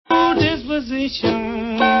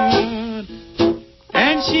disposition,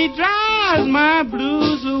 and she drives my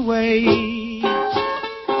blues away.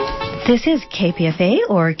 This is KPFA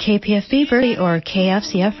or KPFB Berkeley or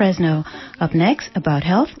KFCF Fresno. Up next, About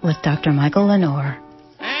Health with Dr. Michael Lenore.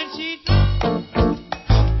 And she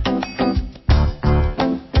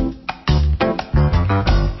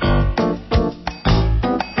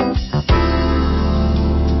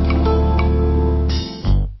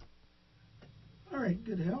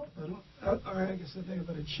Good health. I guess I think I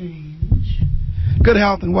better change. Good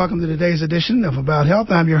health, and welcome to today's edition of About Health.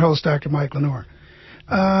 I'm your host, Dr. Mike Lenore.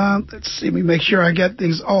 Let's see, let me make sure I get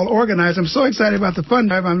things all organized. I'm so excited about the fun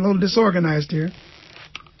drive, I'm a little disorganized here.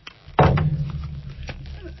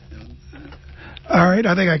 All right,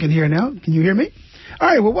 I think I can hear now. Can you hear me? All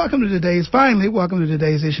right, well, welcome to today's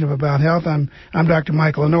edition of About Health. I'm Dr.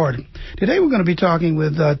 Michael Lenore. Today we're going to be talking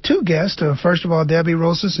with two guests. First of all, Debbie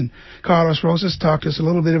Rosas and Carlos Rosas talked to us a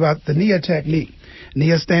little bit about the NIA technique.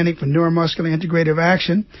 NIA standing for Neuromuscular Integrative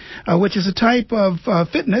Action, which is a type of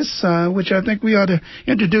fitness which I think we ought to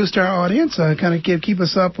introduce to our audience, kind of keep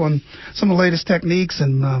us up on some of the latest techniques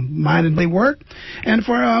and mind and body work. And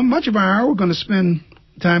for much of our hour, we're going to spend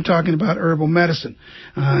time talking about herbal medicine.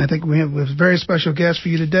 I think we have a very special guest for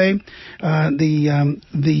you today. The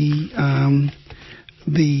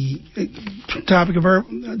topic of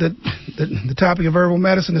the topic of herbal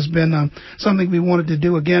medicine has been something we wanted to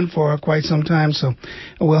do again for quite some time. So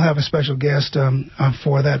we'll have a special guest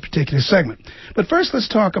for that particular segment. But first, let's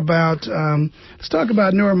talk about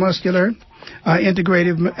neuromuscular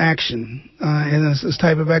integrative action in this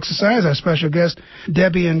type of exercise. Our special guest,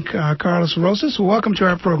 Debbie and Carlos Rosas. Welcome to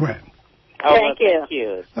our program. Thank you.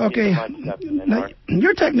 Okay. Thank you so much, Now,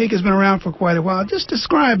 your technique has been around for quite a while. Just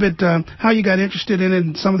describe it, how you got interested in it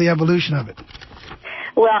and some of the evolution of it.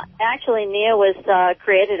 Well, actually, NIA was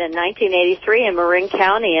created in 1983 in Marin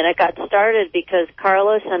County, and it got started because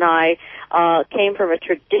Carlos and I came from a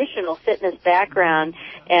traditional fitness background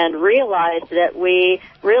and realized that we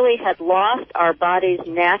really had lost our body's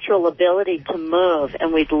natural ability to move,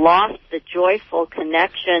 and we'd lost the joyful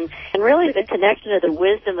connection and really the connection to the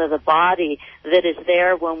wisdom of the body that is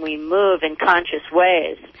there when we move in conscious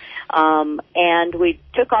ways. And we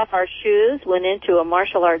took off our shoes, went into a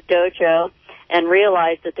martial art dojo, and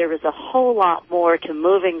realized that there was a whole lot more to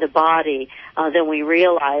moving the body than we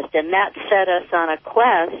realized. And that set us on a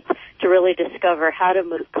quest to really discover how to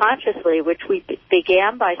move consciously, which we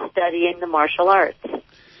began by studying the martial arts.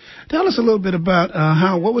 Tell us a little bit about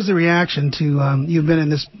what was the reaction to, you've been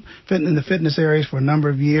in the fitness areas for a number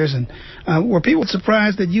of years, and were people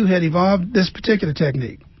surprised that you had evolved this particular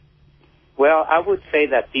technique? Well, I would say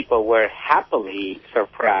that people were happily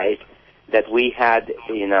surprised that we had,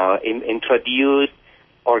 introduced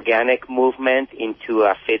organic movement into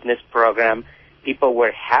a fitness program. People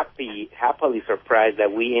were happily surprised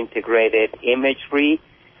that we integrated imagery,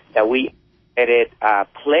 that we integrated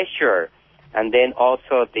pleasure, and then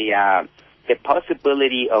also the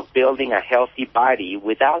possibility of building a healthy body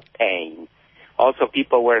without pain. Also,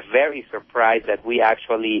 people were very surprised that we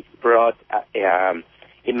actually brought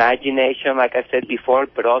imagination, like I said before,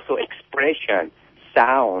 but also expression,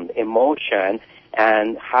 sound, emotion,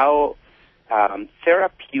 and how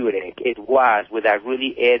therapeutic it was without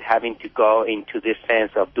really it having to go into the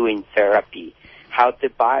sense of doing therapy. How the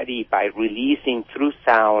body, by releasing through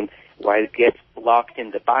sound while it gets blocked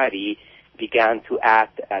in the body, began to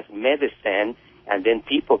act as medicine, and then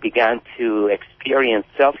people began to experience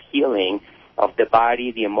self-healing of the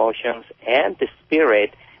body, the emotions, and the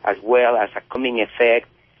spirit, as well as a calming effect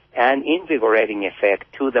and invigorating effect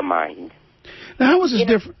to the mind. Now, how was this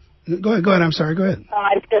different? Go ahead. I'm sorry. Go ahead.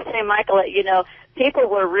 I was going to say, Michael, people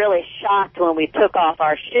were really shocked when we took off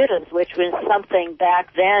our shoes, which was something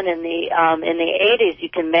back then in the 80s. You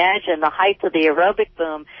can imagine the height of the aerobic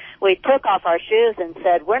boom. We took off our shoes and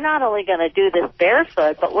said, we're not only going to do this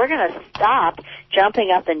barefoot, but we're going to stop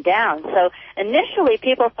jumping up and down. So initially,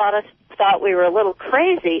 people thought we were a little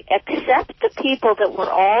crazy, except the people that were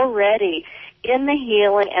already in the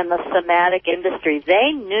healing and the somatic industry.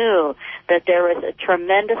 They knew that there was a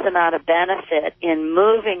tremendous amount of benefit in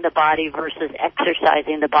moving the body versus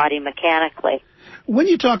exercising the body mechanically. When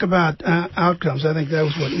you talk about outcomes, I think that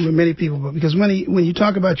was what many people, because when you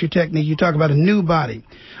talk about your technique, you talk about a new body.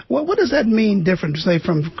 What does that mean different, say,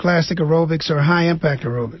 from classic aerobics or high-impact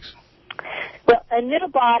aerobics? Well, a new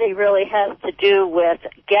body really has to do with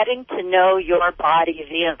getting to know your body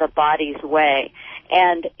via the body's way.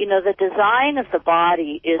 And, the design of the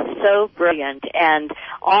body is so brilliant, and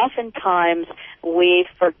oftentimes we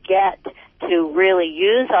forget to really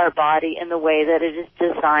use our body in the way that it is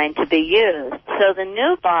designed to be used. So the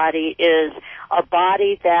new body is a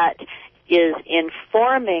body that is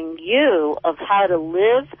informing you of how to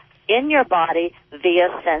live in your body via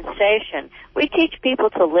sensation. We teach people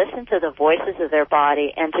to listen to the voices of their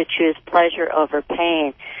body and to choose pleasure over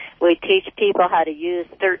pain. We teach people how to use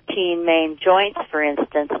 13 main joints, for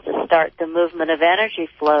instance, to start the movement of energy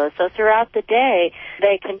flow. So throughout the day,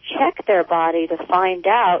 they can check their body to find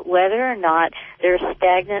out whether or not there's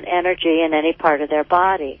stagnant energy in any part of their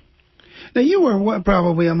body. Now, you were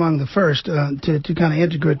probably among the first to kind of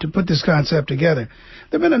integrate, to put this concept together.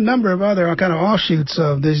 There have been a number of other kind of offshoots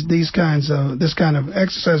of this kind of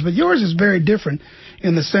exercise, but yours is very different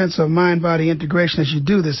in the sense of mind-body integration as you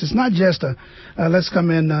do this. It's not just let's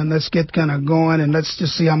come in and let's get kind of going and let's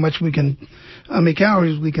just see how many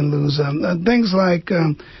calories we can lose. Things like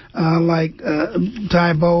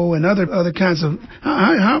Taibo and other kinds of.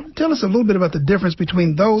 Tell us a little bit about the difference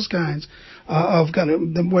between those kinds of kind of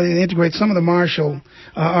where they integrate some of the martial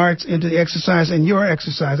arts into the exercise and your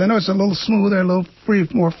exercise. I know it's a little smoother, a little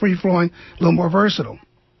more free-flowing, a little more versatile.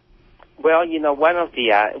 Well, one of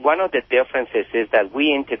the differences is that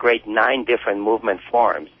we integrate 9 different movement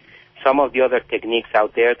forms. Some of the other techniques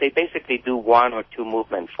out there, they basically do 1 or 2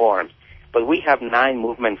 movement forms. But we have 9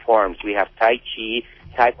 movement forms. We have Tai Chi,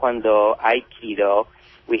 Taekwondo, Aikido.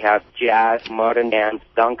 We have jazz, modern dance,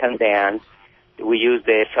 Duncan dance. We use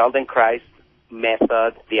the Feldenkrais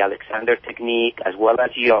method, the Alexander technique, as well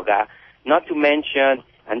as yoga, not to mention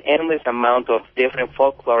an endless amount of different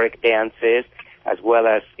folkloric dances, as well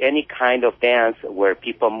as any kind of dance where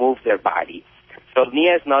people move their body. So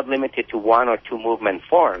NIA is not limited to 1 or 2 movement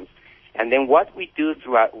forms. And then what we do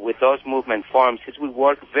with those movement forms is we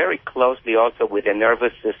work very closely also with the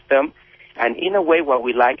nervous system. And in a way, what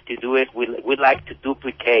we like to do is we like to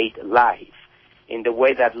duplicate life in the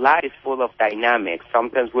way that life is full of dynamics.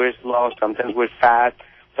 Sometimes we're slow, sometimes we're fast,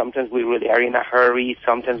 sometimes we really are in a hurry,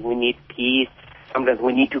 sometimes we need peace, sometimes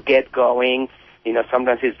we need to get going.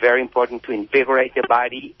 Sometimes it's very important to invigorate the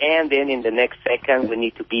body, and then in the next second we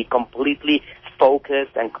need to be completely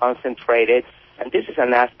focused and concentrated. And this is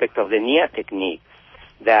an aspect of the NIA technique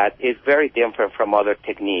that is very different from other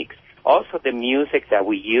techniques. Also, the music that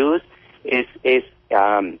we use is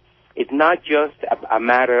not just a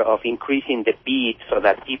matter of increasing the beat so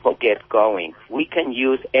that people get going. We can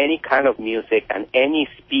use any kind of music and any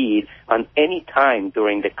speed on any time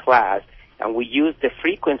during the class, and we use the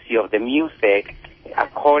frequency of the music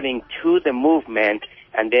according to the movement,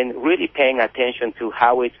 and then really paying attention to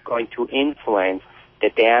how it's going to influence the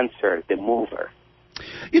dancer, the mover.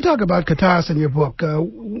 You talk about katas in your book.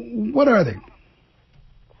 What are they?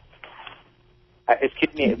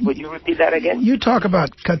 Excuse me, would you repeat that again? You talk about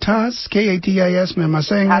katas, K-A-T-I-S, am I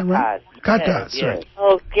saying that right? Katas, yes. right.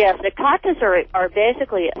 Oh, yes. The katas are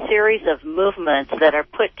basically a series of movements that are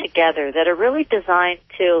put together that are really designed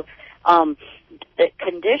to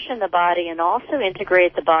condition the body and also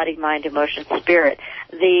integrate the body, mind, emotion, spirit.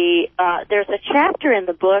 There's a chapter in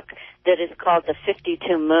the book that is called the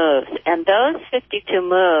 52 moves, and those 52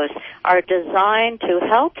 moves are designed to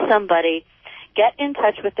help somebody get in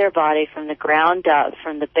touch with their body from the ground up,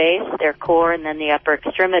 from the base, their core, and then the upper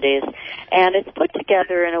extremities. And it's put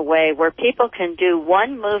together in a way where people can do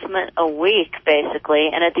one movement a week, basically,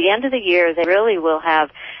 and at the end of the year, they really will have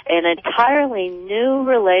an entirely new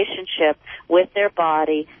relationship with their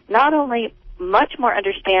body, not only much more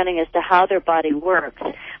understanding as to how their body works,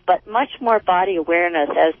 but much more body awareness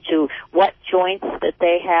as to what joints that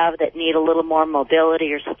they have that need a little more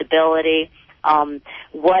mobility or stability,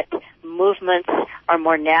 what movements are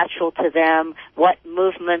more natural to them, what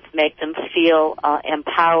movements make them feel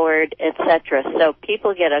empowered, etc. So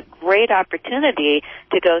people get a great opportunity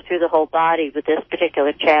to go through the whole body with this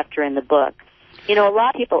particular chapter in the book. A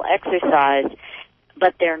lot of people exercise,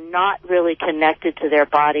 but they're not really connected to their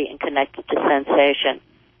body and connected to sensation.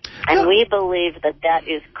 And we believe that that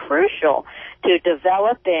is crucial to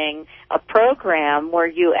developing a program where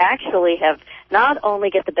you actually have not only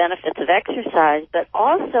get the benefits of exercise, but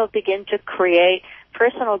also begin to create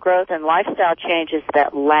personal growth and lifestyle changes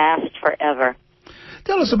that last forever.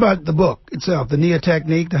 Tell us about the book itself, the NIA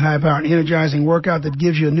technique, the high-power energizing workout that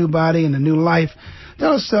gives you a new body and a new life.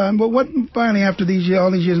 Tell us, what finally, after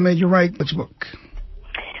all these years, made you write this book?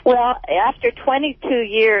 Well, after 22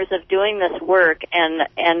 years of doing this work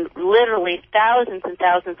and literally thousands and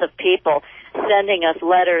thousands of people sending us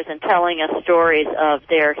letters and telling us stories of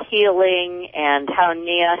their healing and how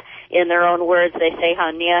Nia, in their own words, they say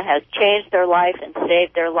how Nia has changed their life and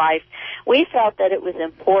saved their life. We felt that it was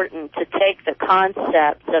important to take the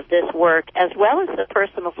concepts of this work as well as the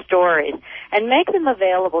personal stories and make them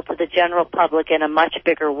available to the general public in a much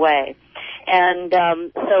bigger way. And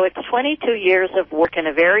so it's 22 years of work in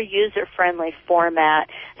a very user-friendly format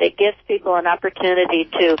that gives people an opportunity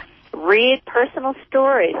to read personal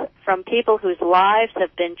stories from people whose lives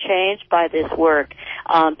have been changed by this work,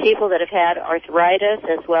 people that have had arthritis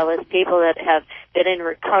as well as people that have been in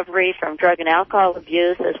recovery from drug and alcohol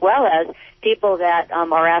abuse as well as people that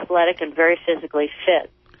are athletic and very physically fit.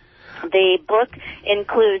 The book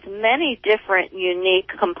includes many different unique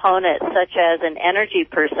components, such as an energy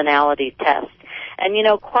personality test. And, you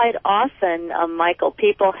know, quite often, Michael,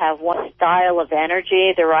 people have one style of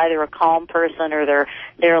energy. They're either a calm person or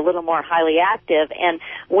they're a little more highly active. And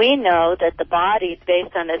we know that the body,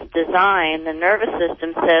 based on its design, the nervous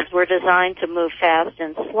system says we're designed to move fast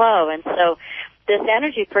and slow. And so this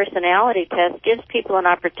energy personality test gives people an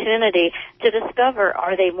opportunity to discover,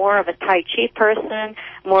 are they more of a Tai Chi person,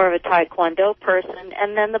 more of a Taekwondo person,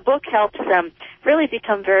 and then the book helps them really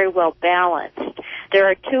become very well balanced. There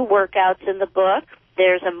are 2 workouts in the book.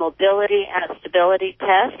 There's a mobility and a stability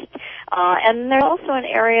test, and there's also an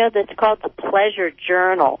area that's called the pleasure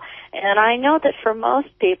journal. And I know that for most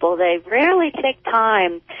people, they rarely take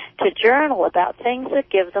time to journal about things that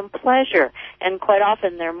give them pleasure. And quite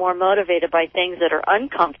often, they're more motivated by things that are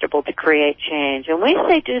uncomfortable to create change. And we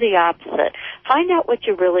say do the opposite. Find out what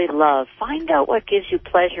you really love. Find out what gives you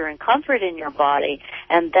pleasure and comfort in your body,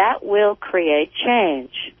 and that will create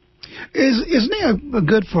change. Is Nia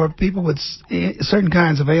good for people with certain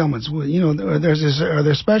kinds of ailments? You know, are there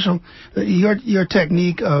special your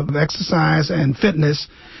technique of exercise and fitness?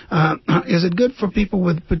 Is it good for people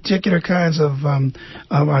with particular kinds of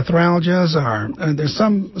arthralgias, or there's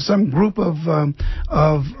some group of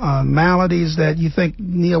maladies that you think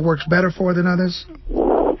Nia works better for than others?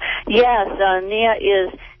 Yes, Nia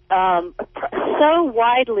is so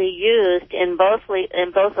widely used in both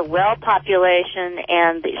the well population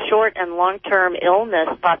and the short and long-term illness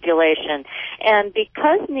population. And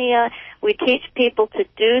because Nia, we teach people to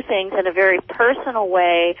do things in a very personal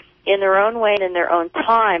way, in their own way and in their own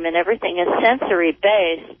time, and everything is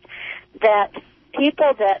sensory-based, that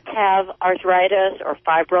people that have arthritis or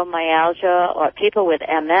fibromyalgia or people with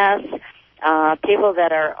MS, people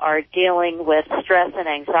that are dealing with stress and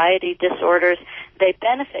anxiety disorders, they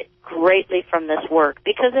benefit greatly from this work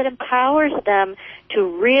because it empowers them to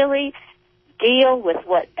really deal with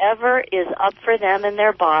whatever is up for them in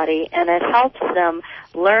their body, and it helps them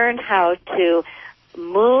learn how to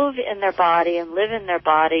move in their body and live in their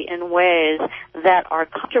body in ways that are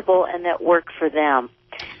comfortable and that work for them.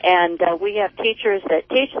 And we have teachers that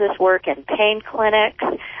teach this work in pain clinics.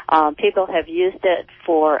 People have used it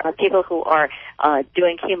for people who are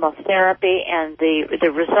doing chemotherapy, and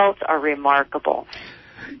the results are remarkable.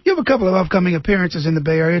 You have a couple of upcoming appearances in the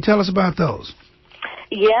Bay Area. Tell us about those.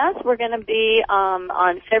 Yes, we're going to be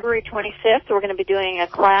on February 25th. We're going to be doing a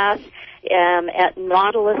class at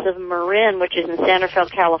Nautilus of Marin, which is in Santa Fe,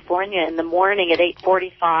 California, in the morning at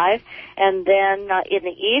 8:45. And then in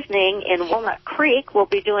the evening in Walnut Creek, we'll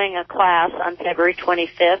be doing a class on February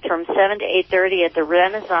 25th from 7 to 8:30 at the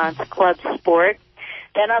Renaissance Club Sport.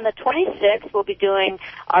 Then on the 26th, we'll be doing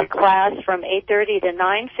our class from 8:30 to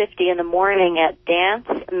 9:50 in the morning at Dance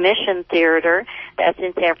Mission Theater. That's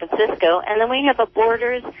in San Francisco. And then we have a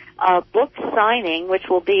Borders book signing, which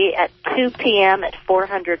will be at 2 p.m. at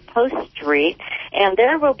 400 Post Street. And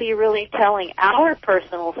there we'll be really telling our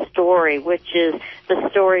personal story, which is the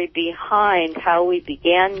story behind how we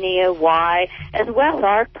began Nia, why, as well as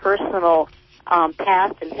our personal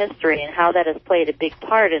past and history and how that has played a big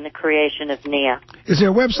part in the creation of Nia. Is there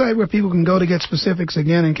a website where people can go to get specifics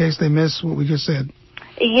again in case they miss what we just said?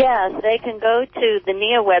 Yes, they can go to the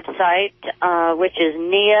Nia website, which is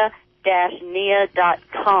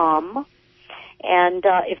nia-nia.com. And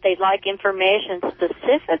if they'd like information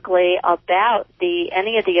specifically about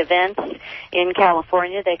any of the events in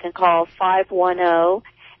California, they can call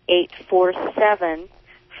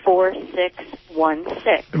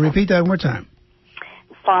 510-847-4616. Repeat that one more time.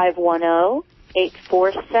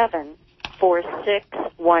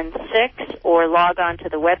 510-847-4616, or log on to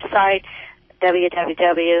the website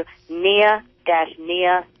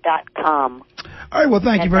www.nia-nia.com. All right, well,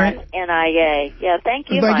 thank you very much. NIA. Yeah,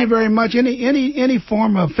 thank you. Thank you very much. Any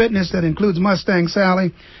form of fitness that includes Mustang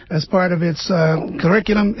Sally as part of its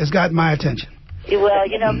curriculum has got my attention.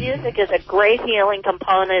 Well, music is a great healing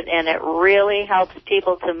component, and it really helps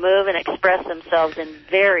people to move and express themselves in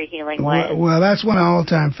very healing ways. Well, that's one of our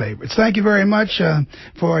all-time favorites. Thank you very much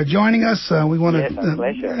for joining us. We want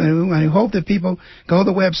to, I hope that people go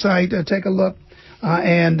to the website, take a look,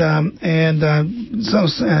 and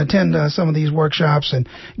attend some of these workshops and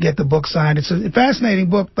get the book signed. It's a fascinating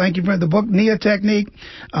book. Thank you for the book, Nia Technique,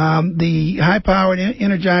 the high-powered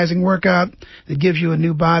energizing workout that gives you a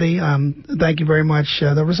new body. Thank you very much,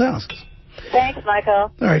 the Rosas. Thanks,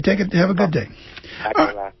 Michael. All right, take it. Have a good day.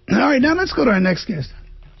 All right, now let's go to our next guest.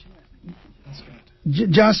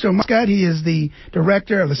 Joshua Muscat, he is the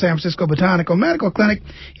director of the San Francisco Botanical Medical Clinic.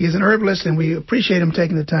 He is an herbalist, and we appreciate him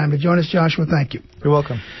taking the time to join us. Joshua, thank you. You're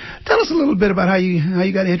welcome. Tell us a little bit about how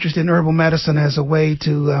you got interested in herbal medicine as a way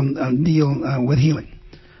to deal with healing.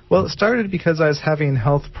 Well, it started because I was having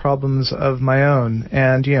health problems of my own,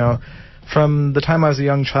 and from the time I was a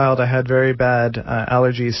young child, I had very bad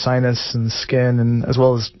allergies, sinus and skin, and as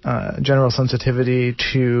well as general sensitivity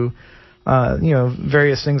to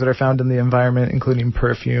various things that are found in the environment, including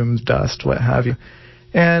perfumes, dust, what have you.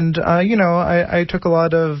 And, I took a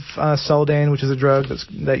lot of Celdane, which is a drug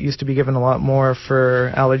that used to be given a lot more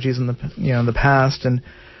for allergies in the past and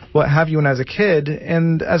what have you when I was a kid.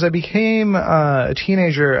 And as I became a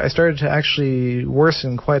teenager, I started to actually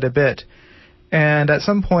worsen quite a bit. And at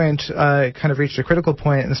some point, I kind of reached a critical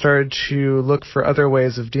point and started to look for other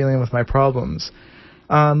ways of dealing with my problems.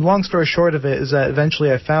 Long story short of it is that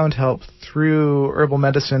eventually I found help through herbal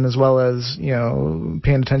medicine as well as,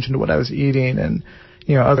 paying attention to what I was eating and,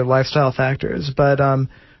 other lifestyle factors. But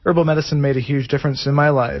herbal medicine made a huge difference in my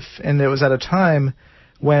life. And it was at a time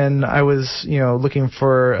when I was, looking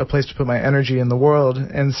for a place to put my energy in the world.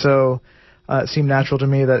 And so it seemed natural to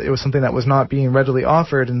me that it was something that was not being readily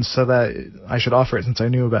offered, and so that I should offer it since I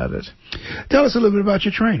knew about it. Tell us a little bit about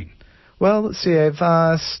your training. Well, let's see.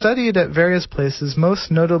 I've studied at various places,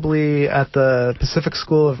 most notably at the Pacific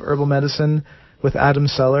School of Herbal Medicine with Adam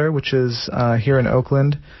Seller, which is here in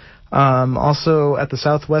Oakland. Also at the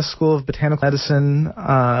Southwest School of Botanical Medicine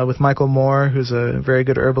with Michael Moore, who's a very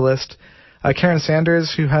good herbalist. Karen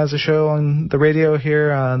Sanders, who has a show on the radio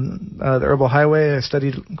here on the Herbal Highway. I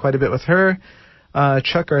studied quite a bit with her.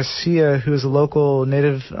 Chuck Garcia, who is a local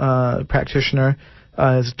native practitioner.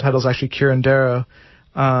 His title is actually Curandero.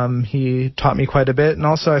 He taught me quite a bit. And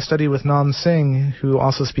also I studied with Nam Singh, who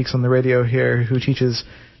also speaks on the radio here, who teaches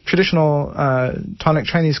traditional tonic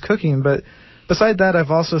Chinese cooking. But beside that, I've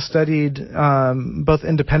also studied both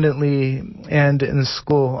independently and in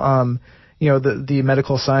school, the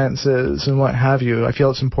medical sciences and what have you. I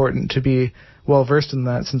feel it's important to be well versed in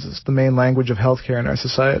that since it's the main language of healthcare in our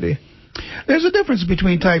society. There's a difference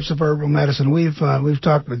between types of herbal medicine. We've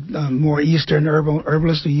talked with more Eastern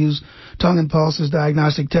herbalists who use tongue and pulse as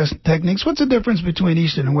diagnostic techniques. What's the difference between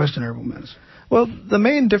Eastern and Western herbal medicine? Well, the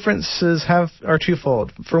main differences are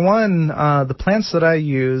twofold. For one, the plants that I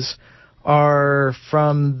use are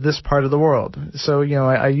from this part of the world. So,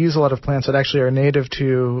 I use a lot of plants that actually are native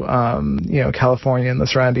to, California and the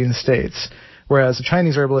surrounding states. Whereas a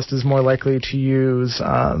Chinese herbalist is more likely to use,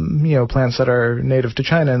 plants that are native to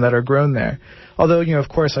China and that are grown there. Although, of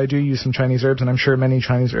course, I do use some Chinese herbs, and I'm sure many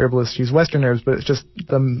Chinese herbalists use Western herbs, but it's just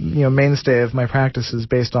the, mainstay of my practice is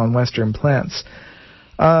based on Western plants.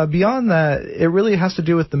 Beyond that, it really has to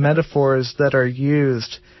do with the metaphors that are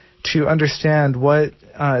used to understand what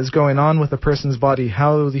is going on with a person's body,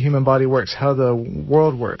 how the human body works, how the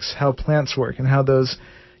world works, how plants work, and how those,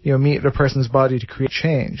 meet a person's body to create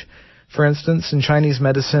change. For instance, in Chinese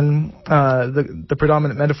medicine, the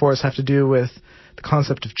predominant metaphors have to do with the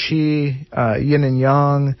concept of qi, yin and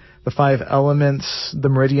yang, the 5 elements, the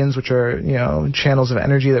meridians, which are, channels of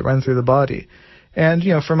energy that run through the body. And,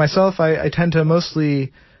 for myself, I tend to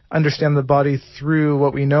mostly understand the body through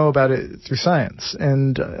what we know about it through science.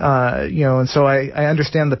 And, and so I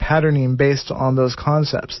understand the patterning based on those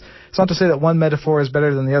concepts. It's not to say that one metaphor is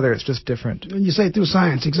better than the other, it's just different. When you say through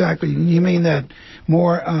science, exactly, you mean that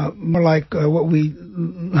more like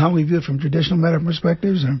how we view it from traditional medical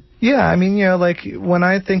perspectives? Or? Yeah, I mean, like when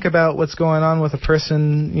I think about what's going on with a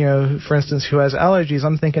person, for instance, who has allergies,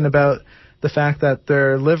 I'm thinking about the fact that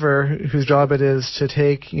their liver, whose job it is to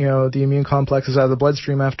take, the immune complexes out of the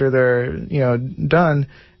bloodstream after they're, done,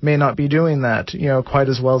 may not be doing that, quite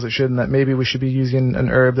as well as it should, and that maybe we should be using an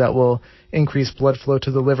herb that will increase blood flow to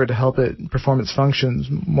the liver to help it perform its functions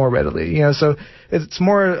more readily. So it's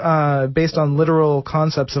more based on literal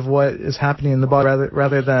concepts of what is happening in the body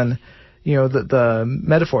rather than, the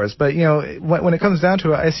metaphors. But, when it comes down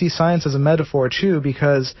to it, I see science as a metaphor, too,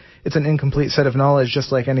 because it's an incomplete set of knowledge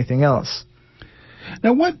just like anything else.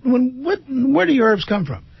 Now, where do your herbs come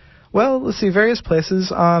from? Well, let's see, various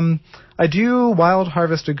places. I do wild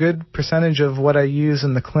harvest a good percentage of what I use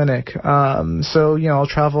in the clinic. So, I'll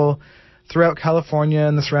travel throughout California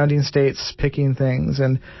and the surrounding states picking things.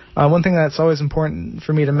 And one thing that's always important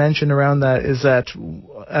for me to mention around that is that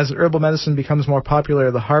as herbal medicine becomes more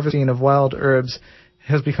popular, the harvesting of wild herbs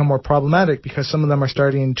has become more problematic because some of them are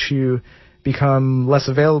starting to become less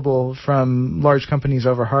available from large companies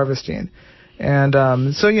over harvesting. And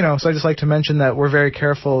so I just like to mention that we're very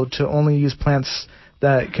careful to only use plants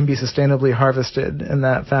that can be sustainably harvested in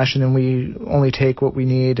that fashion, and we only take what we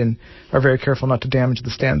need and are very careful not to damage the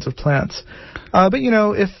stands of plants. But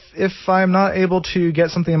if I'm not able to get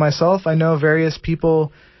something myself, I know various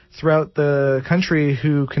people throughout the country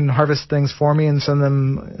who can harvest things for me and send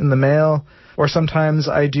them in the mail, or sometimes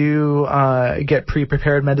I do get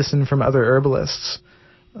pre-prepared medicine from other herbalists.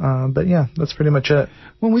 But yeah, that's pretty much it.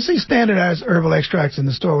 When we see standardized herbal extracts in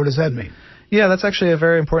the store, what does that mean? Yeah, that's actually a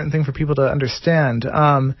very important thing for people to understand.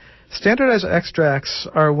 Standardized extracts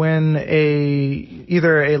are when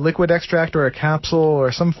either a liquid extract or a capsule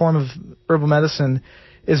or some form of herbal medicine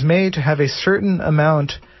is made to have a certain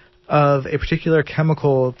amount of a particular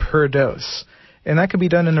chemical per dose. And that can be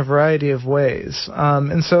done in a variety of ways.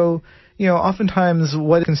 And so, oftentimes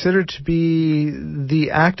what is considered to be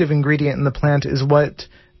the active ingredient in the plant is what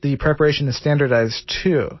the preparation is standardized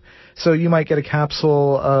to. So you might get a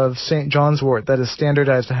capsule of St. John's wort that is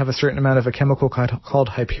standardized to have a certain amount of a chemical called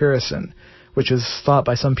hypericin, which is thought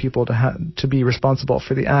by some people to be responsible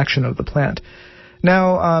for the action of the plant.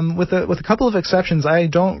 Now, with a couple of exceptions, I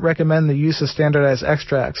don't recommend the use of standardized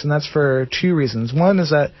extracts, and that's for two reasons. One is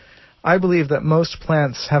that I believe that most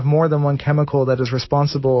plants have more than one chemical that is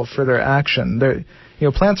responsible for their action.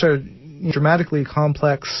 Plants are dramatically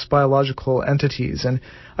complex biological entities, and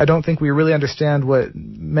I don't think we really understand what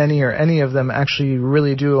many or any of them actually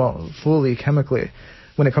really do fully chemically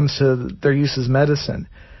when it comes to their use as medicine.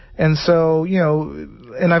 And so,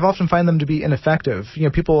 and I've often find them to be ineffective.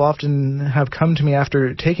 People often have come to me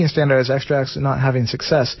after taking standardized extracts and not having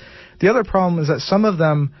success. The other problem is that some of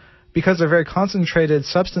them, because they're very concentrated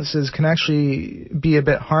substances, can actually be a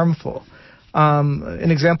bit harmful.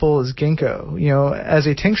 An example is ginkgo. As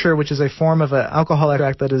a tincture, which is a form of an alcohol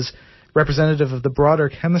extract that is representative of the broader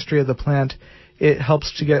chemistry of the plant, it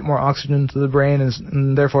helps to get more oxygen to the brain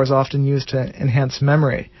and therefore is often used to enhance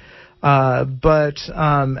memory. But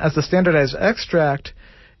as the standardized extract,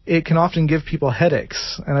 it can often give people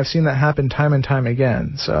headaches, and I've seen that happen time and time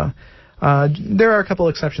again. So there are a couple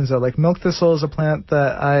exceptions, though. Like milk thistle is a plant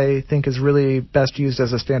that I think is really best used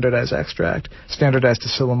as a standardized extract, standardized to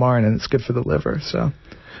silymarin, and it's good for the liver. So, All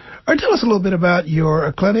right, tell us a little bit about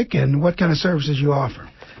your clinic and what kind of services you offer.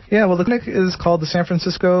 Yeah, well, the clinic is called the San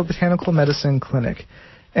Francisco Botanical Medicine Clinic,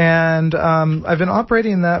 and I've been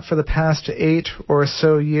operating that for the past 8 or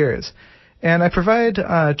so years. And I provide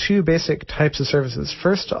two basic types of services.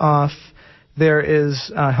 First off, there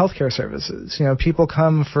is healthcare services. People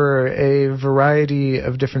come for a variety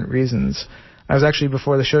of different reasons. I was actually,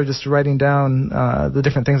 before the show, just writing down the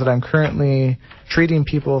different things that I'm currently treating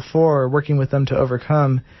people for, working with them to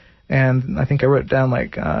overcome. And I think I wrote down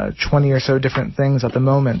 20 or so different things at the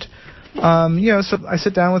moment. So I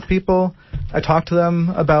sit down with people. I talk to them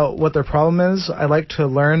about what their problem is. I like to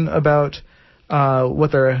learn about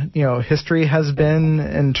what their history has been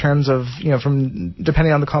in terms of from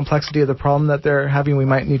depending on the complexity of the problem that they're having, we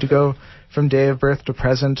might need to go from day of birth to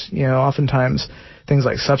present. Oftentimes things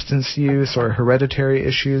like substance use or hereditary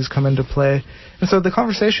issues come into play, and so the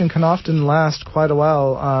conversation can often last quite a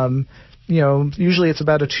while. Usually it's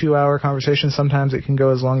about a 2-hour conversation. Sometimes it can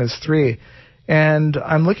go as long as 3, and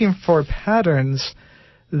I'm looking for patterns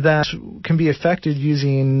that can be affected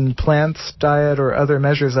using plants, diet, or other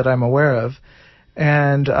measures that I'm aware of.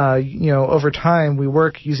 And, over time, we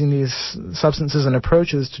work using these substances and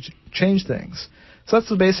approaches to change things. So that's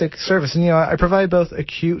the basic service. And, I provide both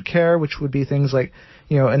acute care, which would be things like,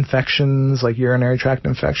 infections, like urinary tract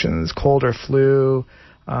infections, cold or flu,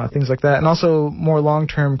 things like that. And also more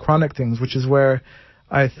long-term chronic things, which is where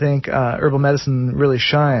I think herbal medicine really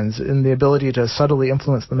shines in the ability to subtly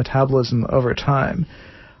influence the metabolism over time.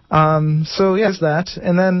 So yes, that.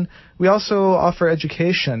 And then we also offer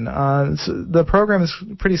education. The program is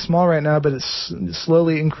pretty small right now, but it's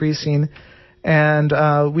slowly increasing. And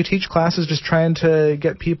we teach classes just trying to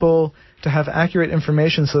get people to have accurate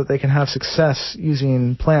information so that they can have success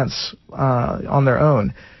using plants on their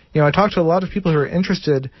own. I talk to a lot of people who are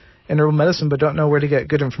interested in herbal medicine but don't know where to get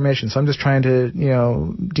good information. So I'm just trying to,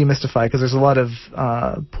 demystify, because there's a lot of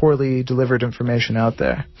poorly delivered information out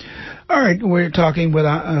there. All right, we're talking with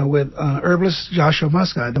herbalist Joshua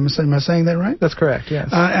Muscat. Am I saying that right? That's correct, yes.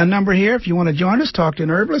 A number here, if you want to join us, talk to an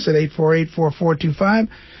herbalist at 848-4425,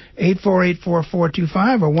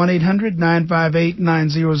 848-4425, or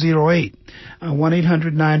 1-800-958-9008.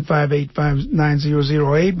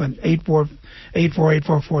 1-800-958-9008, but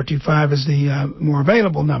 848-4425 is the more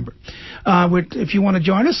available number. If you want to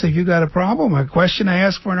join us, if you've got a problem, a question to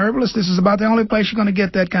ask for an herbalist, this is about the only place you're going to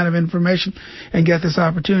get that kind of information and get this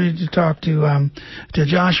opportunity to talk to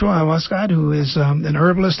Joshua Muscat, who is an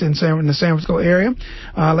herbalist in the San Francisco area.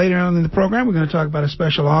 Later on in the program, we're going to talk about a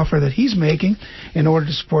special offer that he's making in order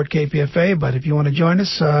to support KPFA. But if you want to join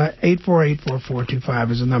us,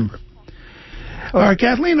 848-4425 is the number. All right,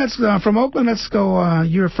 Kathleen, from Oakland, let's go.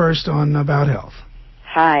 You're first on About Health.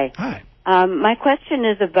 Hi. Hi. My question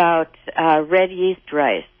is about red yeast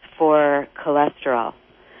rice for cholesterol.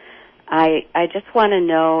 I just want to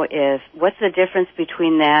know what's the difference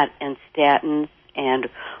between that and statins, and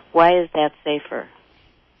why is that safer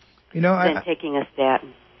than taking a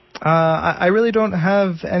statin? I really don't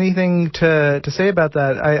have anything to say about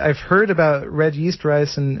that. I've heard about red yeast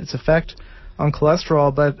rice and its effect on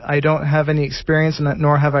cholesterol, but I don't have any experience in that,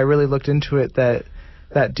 nor have I really looked into it that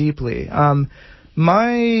deeply.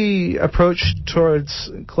 My approach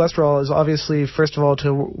towards cholesterol is obviously, first of all,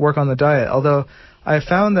 to work on the diet, although I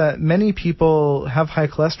found that many people have high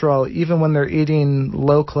cholesterol even when they're eating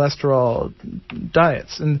low cholesterol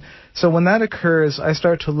diets. And so when that occurs, I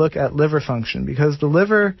start to look at liver function, because the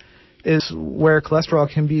liver is where cholesterol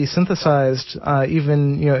can be synthesized,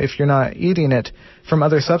 even if you're not eating it, from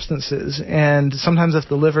other substances. And sometimes if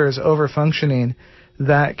the liver is over-functioning,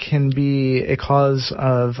 that can be a cause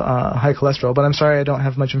of high cholesterol. But I'm sorry, I don't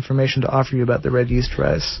have much information to offer you about the red yeast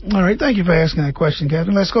rice. All right, thank you for asking that question,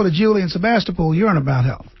 Captain. Let's go to Julie in Sebastopol. You're on About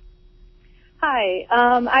Health. Hi.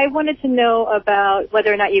 I wanted to know about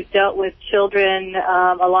whether or not you've dealt with children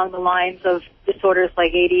along the lines of disorders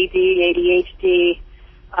like ADD, ADHD,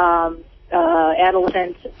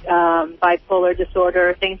 adolescent bipolar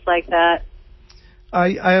disorder, things like that.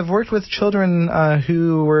 I have worked with children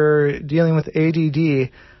who were dealing with ADD,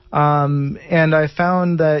 and I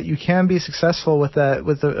found that you can be successful with that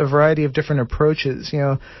with a variety of different approaches.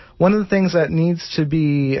 One of the things that needs to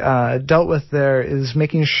be dealt with there is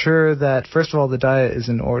making sure that, first of all, the diet is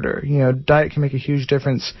in order. Diet can make a huge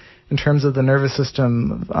difference in terms of the nervous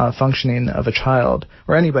system functioning of a child,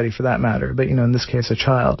 or anybody for that matter, but in this case, a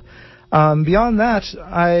child. Beyond that,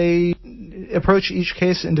 I approach each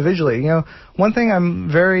case individually. One thing I'm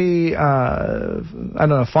very,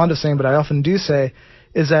 fond of saying, but I often do say,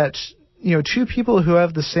 is that, two people who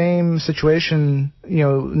have the same situation,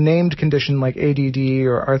 named condition like ADD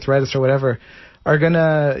or arthritis or whatever, are going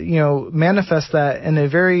to, manifest that in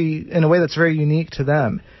a way that's very unique to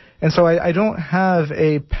them. And so I don't have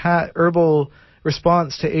a pat herbal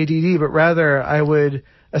response to ADD, but rather I would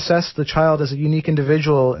assess the child as a unique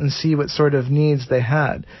individual and see what sort of needs they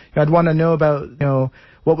had. I'd want to know about,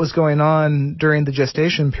 what was going on during the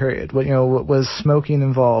gestation period. What was smoking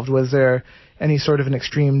involved? Was there any sort of an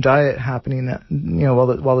extreme diet happening,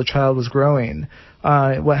 while the child was growing?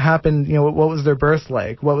 What happened, what was their birth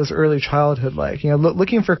like? What was early childhood like?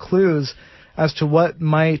 Looking for clues as to what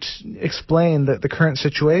might explain the current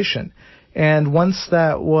situation. And once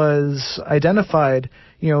that was identified,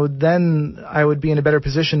 then I would be in a better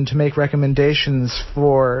position to make recommendations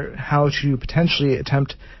for how to potentially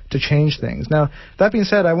attempt to change things. Now, that being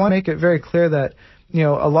said, I want to make it very clear that,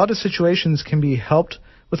 a lot of situations can be helped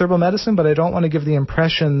with herbal medicine, but I don't want to give the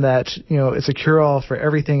impression that, it's a cure-all for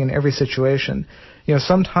everything in every situation.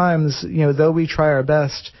 Sometimes, though we try our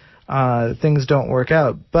best, things don't work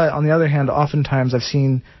out. But on the other hand, oftentimes I've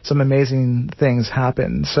seen some amazing things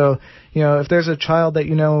happen. So, if there's a child that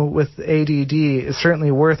with ADD, it's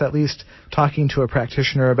certainly worth at least talking to a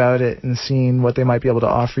practitioner about it and seeing what they might be able to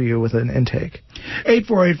offer you with an intake.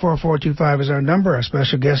 848-4425 is our number. Our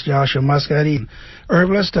special guest, Joshua Muscat,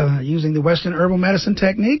 herbalist, using the Western herbal medicine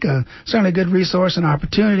technique. Certainly a good resource and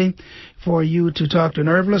opportunity for you to talk to an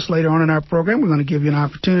herbalist. Later on in our program, we're going to give you an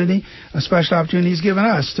opportunity, a special opportunity he's given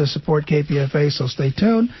us to support KPFA, so stay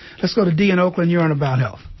tuned. Let's go to Dee in Oakland. You're on About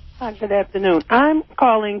Health. Hi, good afternoon. I'm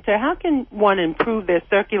calling to how can one improve their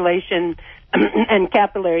circulation and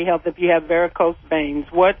capillary health if you have varicose veins?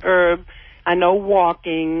 What herb? I know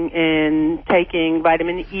walking and taking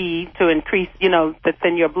vitamin E to increase, to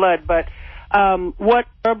thin your blood, but what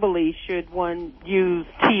herbally should one use,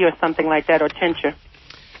 tea or something like that, or tincture?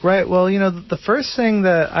 Right. Well, the first thing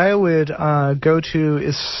that I would go to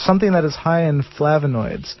is something that is high in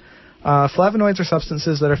flavonoids. Flavonoids are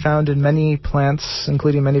substances that are found in many plants,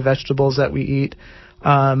 including many vegetables that we eat,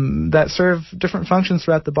 that serve different functions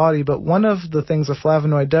throughout the body. But one of the things a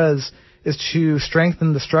flavonoid does is to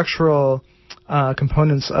strengthen the structural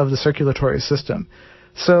components of the circulatory system.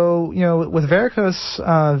 So, with varicose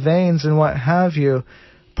veins and what have you,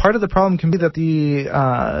 part of the problem can be that the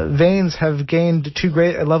veins have gained too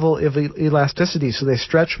great a level of elasticity, so they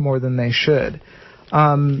stretch more than they should.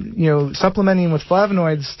 Supplementing with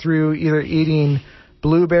flavonoids through either eating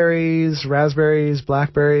blueberries, raspberries,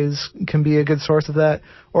 blackberries can be a good source of that.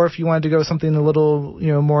 Or if you wanted to go something a little,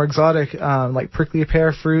 more exotic, like prickly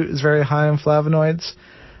pear fruit is very high in flavonoids.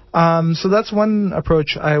 So that's one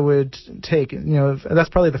approach I would take. That's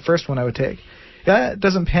probably the first one I would take. If that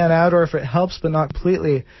doesn't pan out, or if it helps but not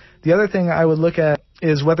completely, the other thing I would look at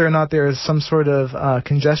is whether or not there is some sort of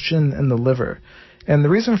congestion in the liver. And the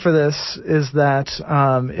reason for this is that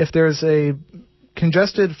if there's a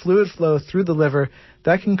congested fluid flow through the liver,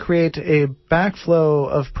 that can create a backflow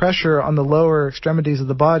of pressure on the lower extremities of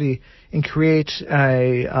the body and create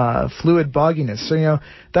a fluid bogginess. So,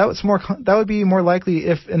 that would be more likely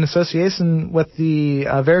if, in association with the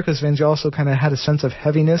varicose veins, you also kind of had a sense of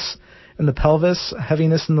heaviness in the pelvis,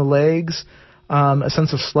 heaviness in the legs, a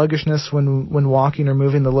sense of sluggishness when walking or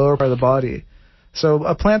moving the lower part of the body. So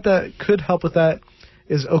a plant that could help with that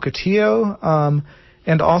is ocotillo,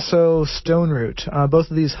 and also stone root. Both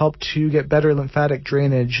of these help to get better lymphatic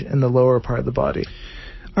drainage in the lower part of the body.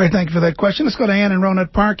 All right, thank you for that question. Let's go to Ann in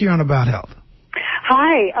Roanoke Park. You're on About Health.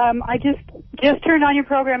 Hi, I just turned on your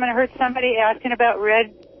program and I heard somebody asking about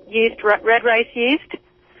red rice yeast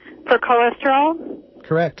for cholesterol.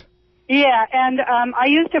 Correct. Yeah, and I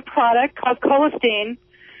used a product called Colostine,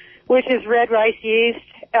 which is red rice yeast,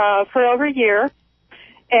 for over a year,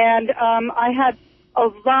 and I had a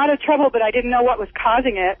lot of trouble, but I didn't know what was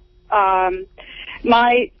causing it.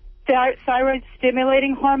 My thyroid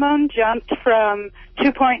stimulating hormone jumped from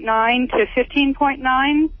 2.9 to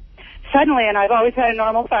 15.9 suddenly, and I've always had a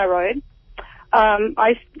normal thyroid.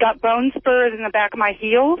 I got bone spurs in the back of my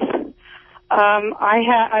heels.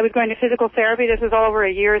 I was going to physical therapy. This was all over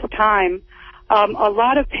a year's time. A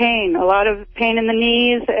lot of pain in the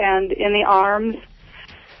knees and in the arms.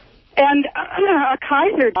 And a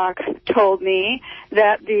Kaiser doc told me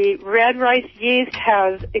that the red rice yeast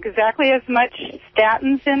has exactly as much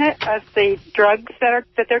statins in it as the drugs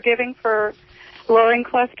that they're giving for lowering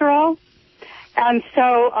cholesterol. And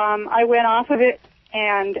so I went off of it,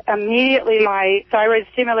 and immediately my thyroid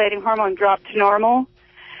stimulating hormone dropped to normal.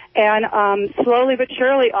 And slowly but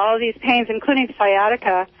surely, all of these pains, including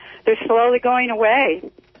sciatica, they're slowly going away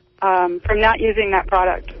from not using that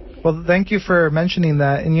product. Well, thank you for mentioning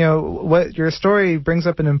that. And, what your story brings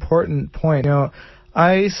up an important point.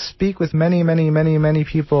 I speak with many, many, many, many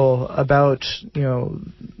people about,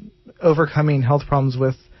 overcoming health problems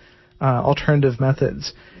with alternative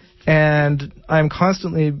methods. And I'm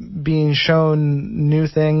constantly being shown new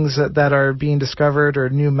things that are being discovered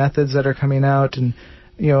or new methods that are coming out, and,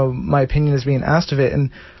 my opinion is being asked of it.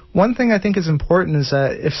 And one thing I think is important is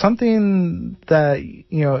that if something that,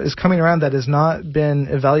 is coming around that has not been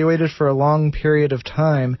evaluated for a long period of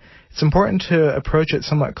time, it's important to approach it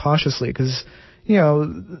somewhat cautiously because,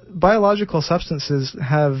 biological substances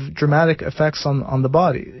have dramatic effects on the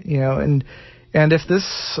body, and if this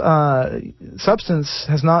substance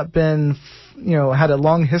has not been, had a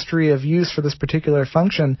long history of use for this particular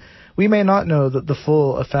function, we may not know the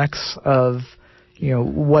full effects of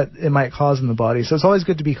what it might cause in the body. So it's always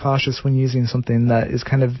good to be cautious when using something that is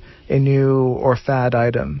kind of a new or fad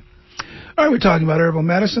item. All right, we're talking about herbal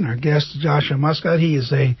medicine. Our guest is Joshua Muscat. He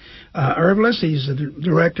is a herbalist. He's the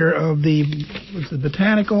director of the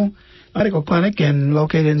Botanical Medical Clinic and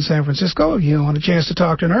located in San Francisco. If you want a chance to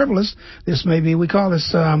talk to an herbalist, this may be, we call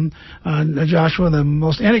this, Joshua, the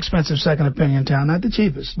most inexpensive second opinion in town. Not the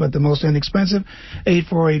cheapest, but the most inexpensive.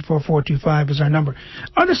 848-4425 is our number.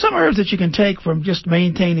 Are there some herbs that you can take from just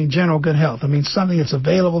maintaining general good health? I mean, something that's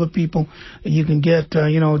available to people that you can get,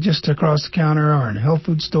 just across the counter or in a health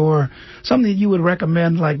food store, something that you would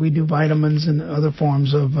recommend, like we do vitamins and other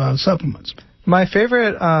forms of supplements? My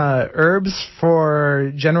favorite herbs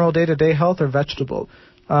for general day-to-day health are vegetable.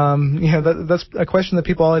 That's a question that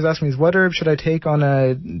people always ask me is, what herb should I take on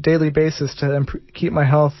a daily basis to keep my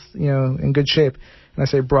health, in good shape? And I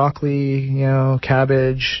say broccoli,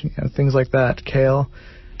 cabbage, things like that, kale,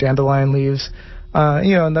 dandelion leaves.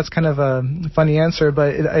 And that's kind of a funny answer,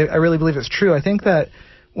 but I really believe it's true. I think that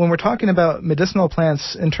when we're talking about medicinal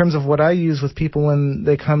plants in terms of what I use with people when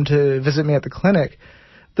they come to visit me at the clinic,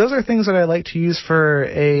 those are things that I like to use for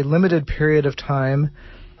a limited period of time,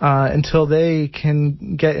 until they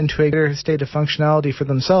can get into a greater state of functionality for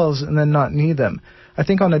themselves and then not need them. I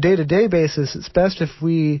think on a day-to-day basis, it's best if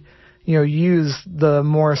we use the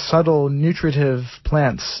more subtle nutritive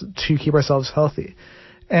plants to keep ourselves healthy.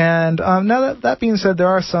 And now that being said, there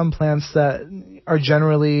are some plants that are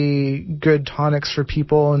generally good tonics for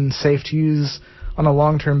people and safe to use on a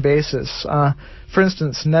long-term basis. For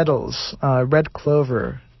instance, nettles, red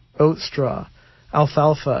clover, oat straw,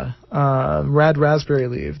 alfalfa, red raspberry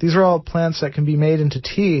leaf. These are all plants that can be made into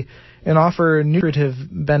tea and offer nutritive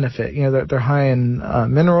benefit. They're high in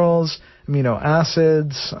minerals, amino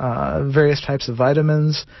acids, various types of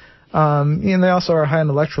vitamins. And they also are high in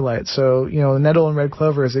electrolytes. So, nettle and red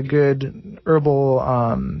clover is a good herbal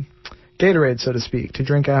Gatorade, so to speak, to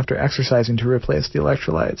drink after exercising to replace the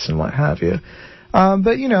electrolytes and what have you. But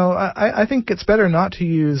I think it's better not to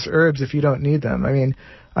use herbs if you don't need them. I mean,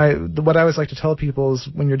 what I always like to tell people is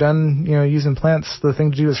when you're done, using plants, the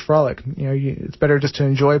thing to do is frolic. It's better just to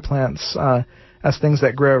enjoy plants as things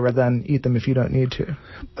that grow rather than eat them if you don't need to.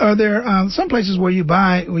 Are there some places where you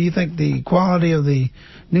think the quality of the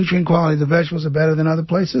nutrient quality of the vegetables are better than other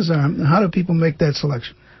places? How do people make that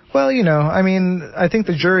selection? Well, I think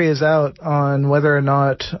the jury is out on whether or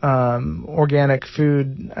not organic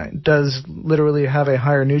food does literally have a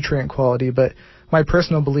higher nutrient quality, but my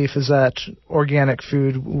personal belief is that organic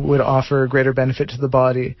food would offer greater benefit to the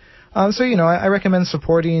body. So, I recommend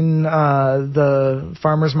supporting the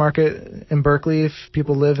farmers market in Berkeley if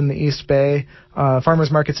people live in the East Bay.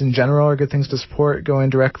 Farmers markets in general are good things to support, going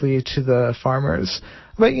directly to the farmers.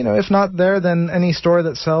 But, if not there, then any store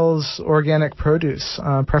that sells organic produce,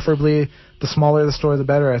 preferably the smaller the store, the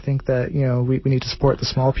better. I think that, we need to support the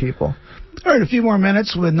small people. All right, a few more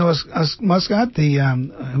minutes with Noah Muscat,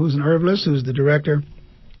 who's an herbalist, who's the director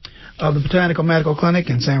of the Botanical Medical Clinic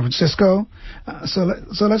in San Francisco. So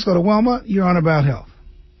let's go to Wilma. You're on About Health.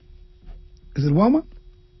 Is it Wilma?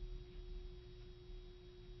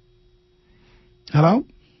 Hello?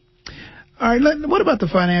 All right, what about the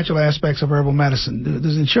financial aspects of herbal medicine?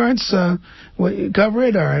 Does insurance cover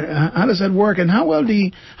it, or how does that work? And how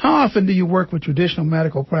often do you work with traditional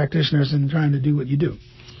medical practitioners in trying to do what you do?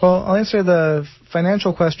 Well, I'll answer the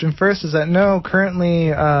financial question first, is that no, currently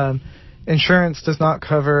insurance does not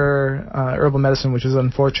cover herbal medicine, which is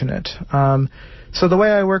unfortunate. So the way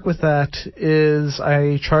I work with that is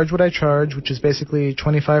I charge what I charge, which is basically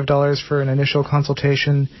 $25 for an initial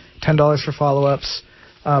consultation, $10 for follow-ups,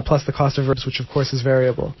 plus the cost of herbs, which of course is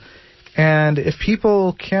variable. And if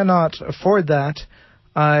people cannot afford that,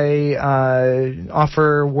 I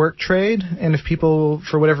offer work trade, and if people,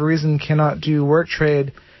 for whatever reason, cannot do work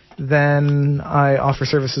trade, then I offer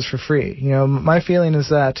services for free. My feeling is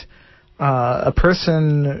that a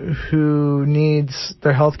person who needs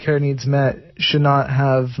their healthcare needs met should not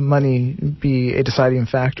have money be a deciding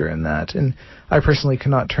factor in that. And I personally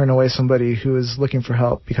cannot turn away somebody who is looking for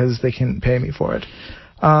help because they can't pay me for it.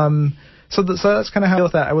 So that's kind of how I deal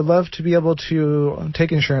with that. I would love to be able to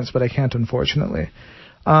take insurance, but I can't, unfortunately.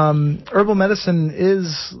 Herbal medicine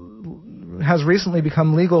has recently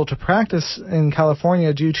become legal to practice in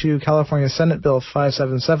California due to California Senate Bill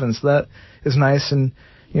 577. So that is nice, and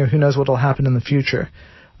who knows what will happen in the future.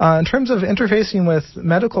 In terms of interfacing with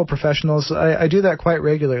medical professionals, I do that quite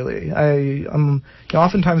regularly.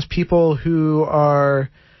 Oftentimes people who are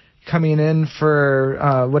coming in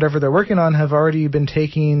for whatever they're working on have already been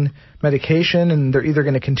taking medication, and they're either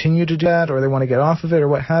going to continue to do that or they want to get off of it or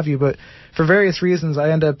what have you. But for various reasons,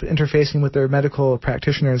 I end up interfacing with their medical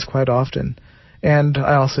practitioners quite often. And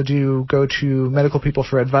I also do go to medical people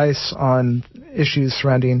for advice on issues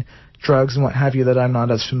surrounding drugs and what have you that I'm not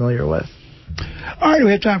as familiar with. All right,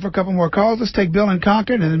 we have time for a couple more calls. Let's take Bill in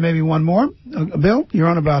Concord and then maybe one more. Bill, you're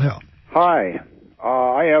on About Health. Hi.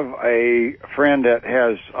 I have a friend that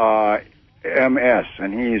has MS,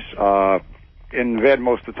 and he's in bed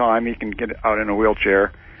most of the time. He can get out in a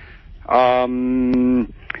wheelchair.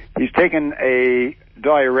 He's taken a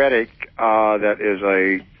diuretic that is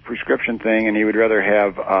a prescription thing, and he would rather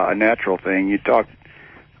have a natural thing. You talked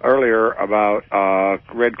earlier about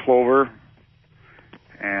red clover,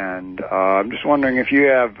 and I'm just wondering if you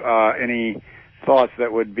have any thoughts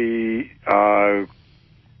that would be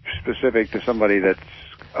specific to somebody that's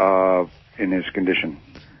in his condition.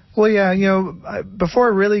 Well, yeah,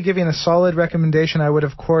 before really giving a solid recommendation, I would,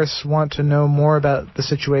 of course, want to know more about the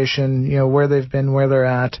situation, where they've been, where they're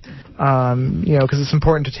at, because it's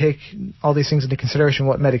important to take all these things into consideration,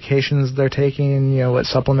 what medications they're taking, what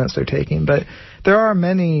supplements they're taking. But there are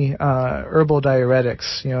many herbal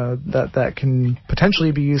diuretics, that can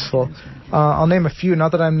potentially be useful. I'll name a few,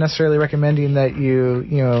 not that I'm necessarily recommending that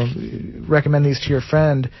you recommend these to your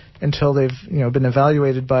friend until they've, been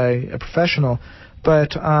evaluated by a professional.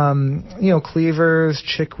 But, cleavers,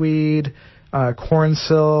 chickweed, corn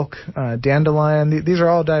silk, dandelion, these are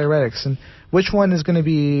all diuretics. And which one is going to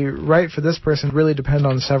be right for this person really depend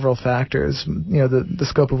on several factors, the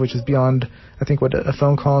scope of which is beyond, I think, what a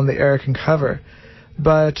phone call in the air can cover.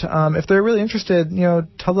 But if they're really interested,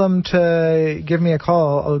 tell them to give me a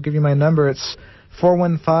call. I'll give you my number. It's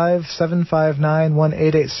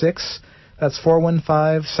 415-759-1886. That's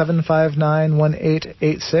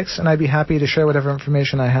 415-759-1886, and I'd be happy to share whatever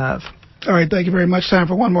information I have. All right, thank you very much. Time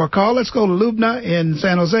for one more call. Let's go to Lubna in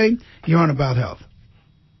San Jose. You're on About Health.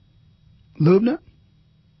 Lubna?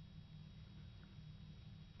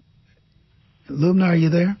 Lubna, are you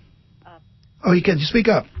there? Oh, you can speak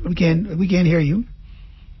up. We can't hear you.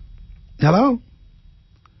 Hello?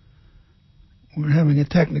 We're having a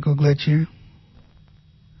technical glitch here.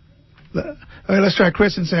 All right, let's try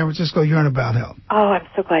Chris in San Francisco. You're on About Health. Oh, I'm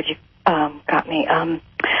so glad you got me.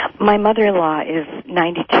 My mother-in-law is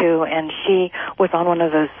 92, and she was on one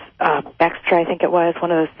of those Bextra, I think it was,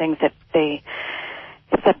 one of those things that it's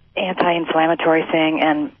an anti-inflammatory thing,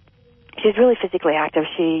 and she's really physically active.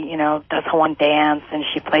 She, does Hawaiian dance, and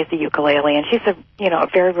she plays the ukulele, and she's a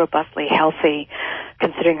very robustly healthy,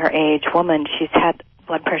 considering her age, woman. She's had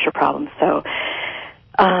blood pressure problems, so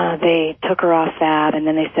they took her off that, and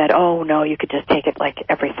then they said, oh, no, you could just take it like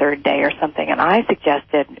every third day or something. And I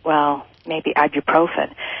suggested, well, maybe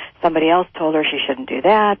ibuprofen. Somebody else told her she shouldn't do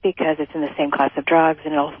that because it's in the same class of drugs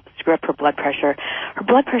and it'll screw up her blood pressure. Her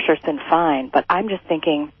blood pressure's been fine, but I'm just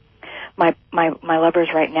thinking my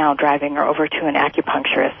lover's right now driving her over to an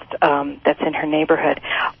acupuncturist that's in her neighborhood.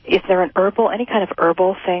 Is there any kind of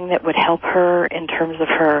herbal thing that would help her in terms of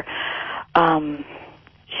her...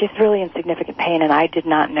 she's really in significant pain, and I did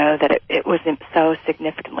not know that it was so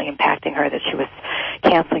significantly impacting her that she was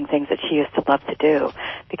canceling things that she used to love to do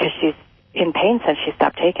because she's in pain since she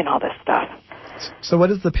stopped taking all this stuff. So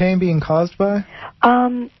what is the pain being caused by?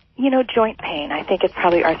 Joint pain. I think it's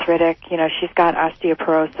probably arthritic. She's got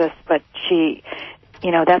osteoporosis, but she,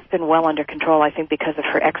 that's been well under control, I think, because of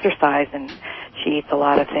her exercise, and she eats a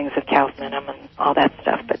lot of things with calcium and all that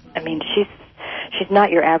stuff. But, I mean, she's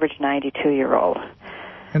not your average 92-year-old.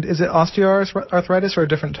 And is it osteoarthritis or a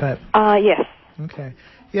different type? Yes. Okay.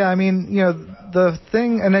 Yeah, I mean, the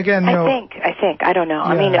thing, and again, I think, I don't know. Yeah,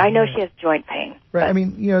 I mean, I know she has joint pain. Right. I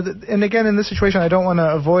mean, and again, in this situation, I don't want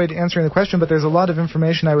to avoid answering the question, but there's a lot of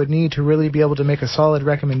information I would need to really be able to make a solid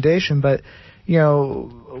recommendation. But,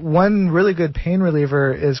 one really good pain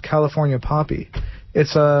reliever is California poppy.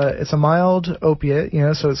 It's a mild opiate,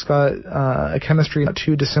 so it's got a chemistry not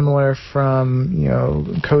too dissimilar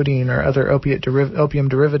from, codeine or other opium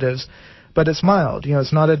derivatives, but it's mild,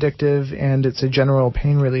 it's not addictive, and it's a general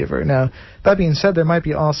pain reliever. Now, that being said, there might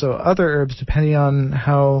be also other herbs, depending on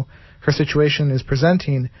how her situation is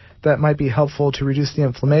presenting, that might be helpful to reduce the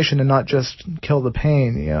inflammation and not just kill the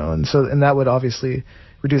pain, and that would obviously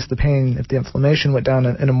reduce the pain if the inflammation went down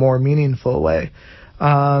in a more meaningful way.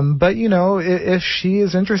 But, if she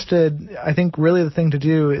is interested, I think really the thing to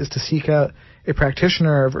do is to seek out a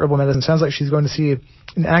practitioner of herbal medicine. It sounds like she's going to see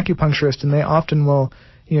an acupuncturist, and they often will,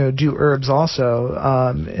 do herbs also.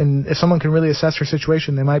 And if someone can really assess her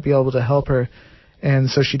situation, they might be able to help her, and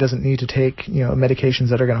so she doesn't need to take, medications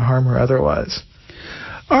that are going to harm her otherwise.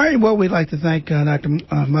 All right, well, we'd like to thank Dr.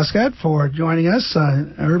 Muscat for joining us,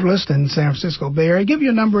 herbalist in San Francisco Bay Area. Give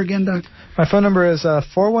your number again, Doctor. My phone number is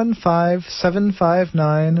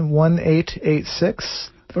 415-759-1886.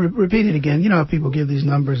 Repeat it again. You know how people give these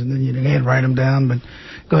numbers and then you can't write them down, but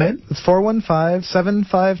go ahead. It's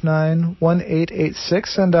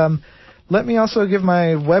 415-759-1886. And let me also give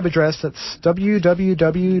my web address. That's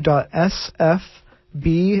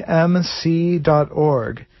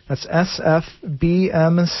www.sfbmc.org. That's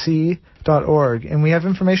sfbmc.org. And we have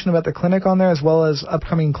information about the clinic on there as well as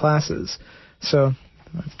upcoming classes. So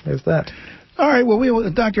there's that. All right,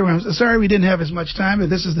 well, Dr. Rams, sorry we didn't have as much time,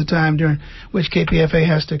 but this is the time during which KPFA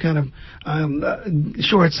has to kind of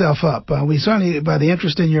shore itself up. We certainly, by the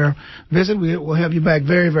interest in your visit, we'll have you back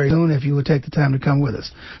very, very soon if you would take the time to come with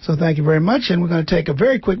us. So thank you very much, and we're going to take a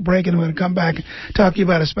very quick break, and we're going to come back and talk to you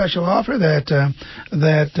about a special offer that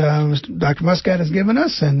Dr. Muscat has given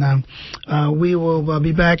us, and we will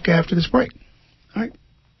be back after this break. All right.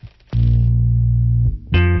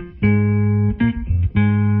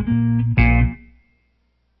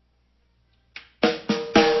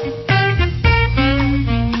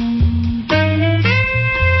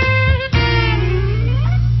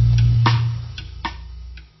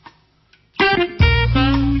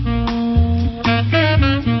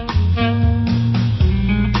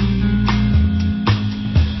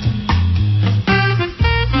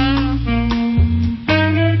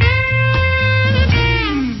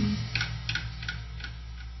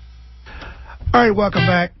 All right, welcome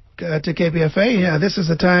back to KPFA. This is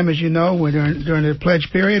the time, as you know, we're during the pledge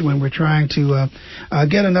period when we're trying to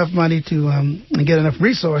get enough money to and get enough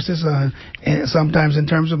resources, and sometimes in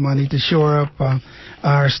terms of money, to shore up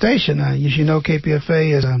our station. As you know,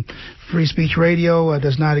 KPFA is free speech radio,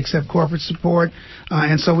 does not accept corporate support,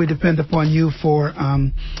 and so we depend upon you for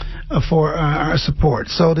our support.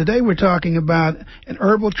 So today we're talking about an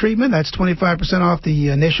herbal treatment that's 25% off the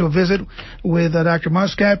initial visit with Dr.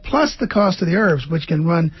 Muscat, plus the cost of the herbs, which can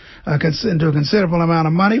run into a considerable amount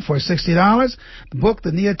of money for $60. The book,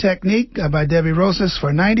 The Nia Technique by Debbie Rosas,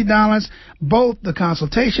 for $90. Both the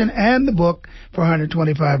consultation and the book for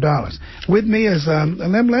 $125. With me is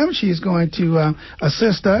Lem Lem. She's going to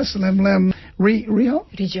assist us. Lem Lem Rijo?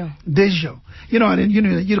 Dijo. You know,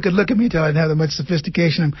 you could look at me until I didn't have that much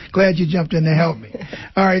sophistication. I'm glad you jumped in to help me.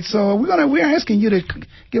 All right, so we're asking you to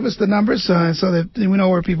give us the numbers so that we know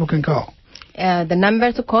where people can call. The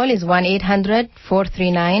number to call is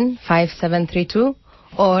 1-800-439-5732,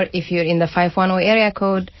 or if you're in the 510 area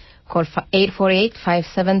code, call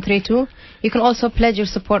 848-5732. You can also pledge your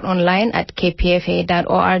support online at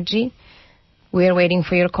kpfa.org. We're waiting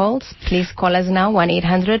for your calls. Please call us now,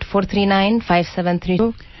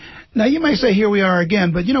 1-800-439-5732. Now, you may say, here we are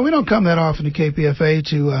again, but, we don't come that often to KPFA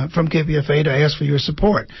from KPFA to ask for your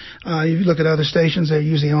support. If you look at other stations, they're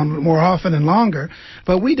usually on more often and longer,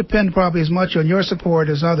 but we depend probably as much on your support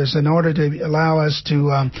as others in order to allow us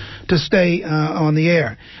to stay on the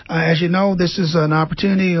air. As you know, this is an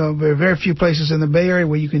opportunity. There are very few places in the Bay Area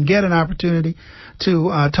where you can get an opportunity to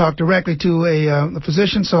talk directly to a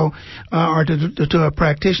physician, or to a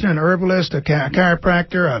practitioner, an herbalist, a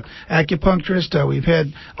chiropractor, an acupuncturist. We've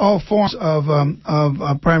had all forms of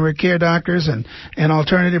primary care doctors and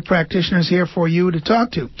alternative practitioners here for you to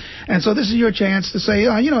talk to. And so this is your chance to say,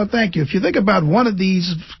 thank you. If you think about one of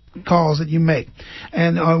these calls that you make,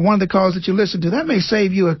 and one of the calls that you listen to, that may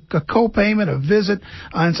save you a co-payment, a visit,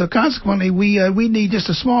 and so consequently we need just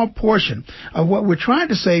a small portion of what we're trying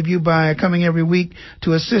to save you by coming every week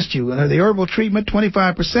to assist you. The herbal treatment,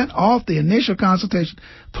 25% off the initial consultation,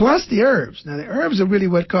 plus the herbs. Now the herbs are really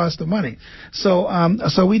what cost the money. So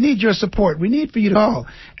we need your support. We need for you to call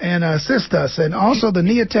and assist us. And also the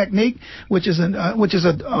Nia Technique, which is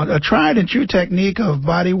a tried and true technique of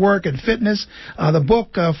body work and fitness. The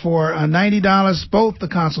book for $90, both the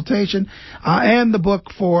consultation and the book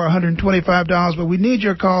for $125. But we need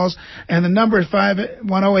your calls, and the number is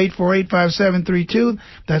 510-848-5732.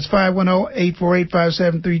 That's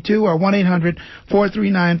 510-848-5732, or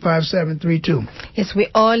 1-800-439-5732. Yes, we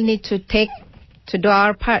all need to do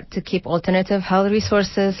our part to keep alternative health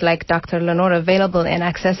resources like Dr. Lenore available and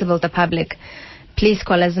accessible to the public. Please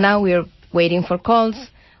call us now. We're waiting for calls.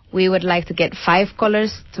 We would like to get 5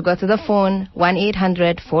 callers to go to the phone,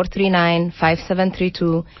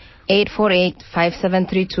 1-800-439-5732,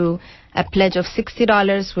 848-5732. A pledge of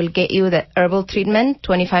 $60 will get you the herbal treatment,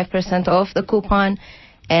 25% off the coupon,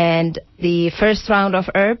 and the first round of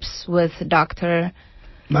herbs with Dr.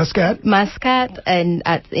 Muscat in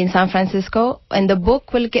San Francisco. And the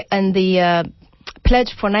book will get, and the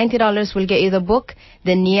pledge for $90 will get you the book,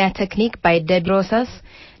 The Nia Technique by Debbie Rosas.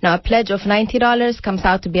 Now, a pledge of $90 comes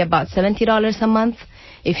out to be about $70 a month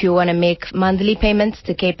if you want to make monthly payments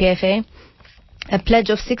to KPFA. A pledge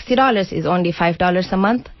of $60 is only $5 a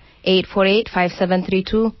month.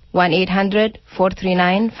 848-5732,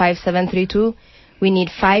 1-800-439-5732. We need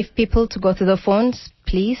 5 people to go to the phones,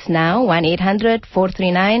 please, now,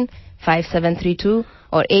 1-800-439-5732.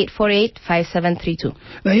 or 848-5732.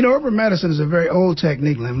 Now, urban medicine is a very old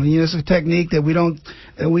technique, Lem. It's a technique that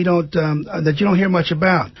that you don't hear much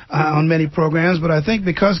about on many programs. But I think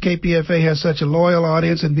because KPFA has such a loyal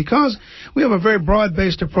audience, and because we have a very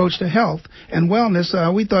broad-based approach to health and wellness,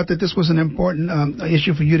 we thought that this was an important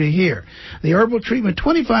issue for you to hear. The herbal treatment,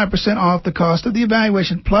 25% off the cost of the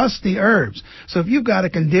evaluation, plus the herbs. So if you've got a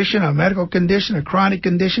condition, a medical condition, a chronic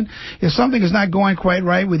condition, if something is not going quite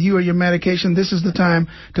right with you or your medication, this is the time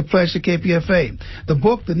to pledge to KPFA. The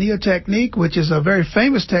book, The Nia Technique, which is a very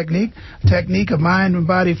famous technique of mind and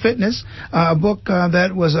body fitness, a book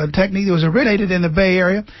that was a technique that was originated in the Bay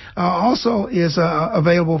Area, also is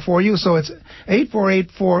available for you. So it's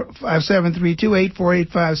 848-5732,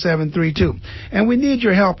 848-5732. And we need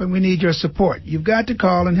your help and we need your support. You've got to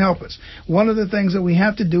call and help us. One of the things that we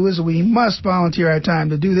have to do is we must volunteer our time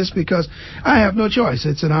to do this, because I have no choice.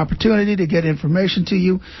 It's an opportunity to get information to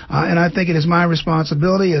you, and I think it is my responsibility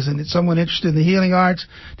responsibility as someone interested in the healing arts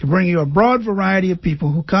to bring you a broad variety of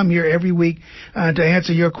people who come here every week to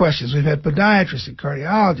answer your questions. We've had podiatrists and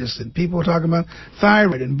cardiologists and people talking about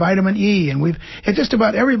thyroid and vitamin E, and we've had just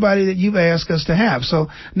about everybody that you've asked us to have. So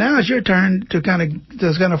now it's your turn to kind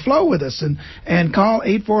of flow with us and call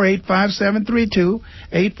 848-5732,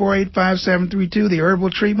 848-5732, the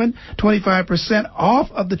herbal treatment, 25% off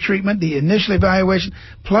of the treatment, the initial evaluation,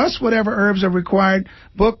 plus whatever herbs are required.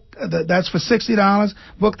 Book, that's for $60.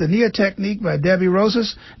 Book the Nia Technique by Debbie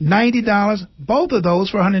Rosas, $90. Both of those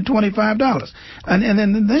for $125. And then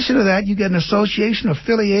in addition to that, you get an association,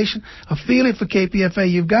 affiliation, a feeling for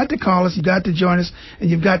KPFA. You've got to call us, you've got to join us, and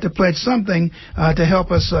you've got to pledge something to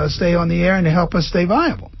help us stay on the air and to help us stay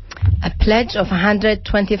viable. A pledge of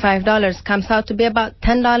 $125 comes out to be about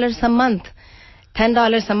 $10 a month.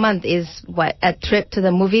 $10 a month is what, a trip to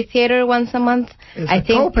the movie theater once a month? It's a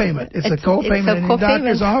co-payment. It's a co-payment in the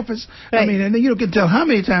doctor's office. Right. I mean, and you can tell how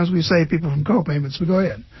many times we save people from co-payments. But go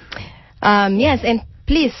ahead. Yes, and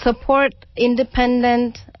please support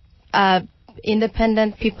independent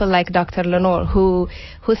people like Dr. Lenore who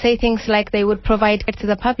say things like they would provide care to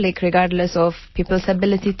the public regardless of people's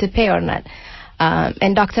ability to pay or not.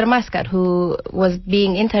 And Dr. Muscat, who was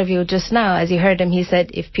being interviewed just now, as you heard him, he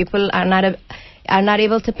said if people are not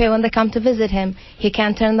able to pay when they come to visit him, he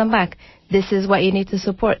can't turn them back. This is what you need to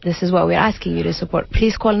support. This is what we're asking you to support.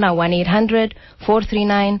 Please call now,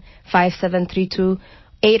 1-800-439-5732,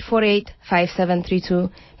 848-5732.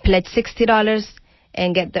 Pledge $60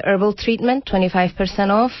 and get the herbal treatment, 25%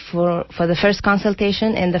 off for the first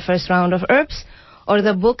consultation and the first round of herbs, or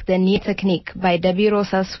the book, The Nia Technique by Debbie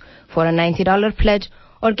Rosas for a $90 pledge,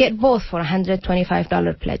 or get both for a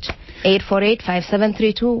 $125 pledge.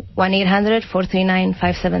 848-5732,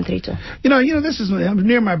 1-800-439-5732. You know, this is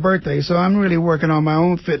near my birthday, so I'm really working on my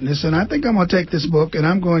own fitness, and I think I'm going to take this book and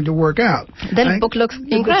I'm going to work out. The book looks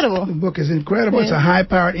incredible. The book is incredible. Yeah. It's a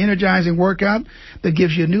high-powered, energizing workout that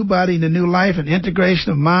gives you a new body and a new life, and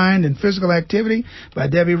integration of mind and physical activity by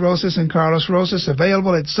Debbie Rosas and Carlos Rosas,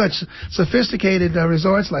 available at such sophisticated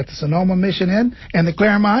resorts like the Sonoma Mission Inn and the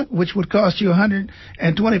Claremont, which would cost you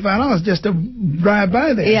 $125 just to drive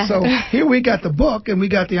by there. Yeah. So here we got the book, and we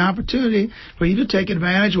got the opportunity for you to take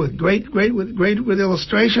advantage with great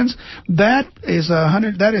illustrations. That is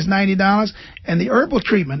 $90, and the herbal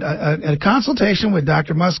treatment, a consultation with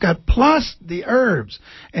Dr. Muscat plus the herbs,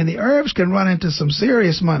 and the herbs can run into some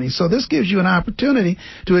serious money. So this gives you an opportunity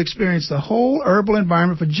to experience the whole herbal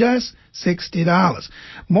environment for just $60.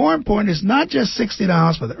 More important, it's not just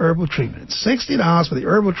 $60 for the herbal treatment. It's $60 for the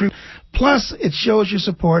herbal treatment. Plus, it shows your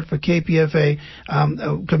support for KPFA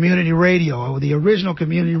community radio, or the original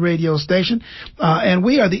community radio station. And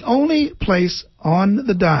we are the only place on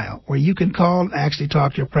the dial where you can call and actually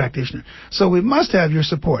talk to your practitioner. So we must have your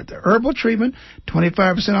support. The herbal treatment,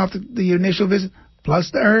 25% off the initial visit,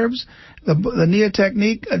 plus the herbs. The Nia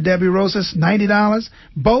Technique, Debbie Rosas, $90,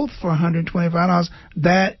 both for $125.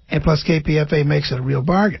 That, and plus KPFA, makes it a real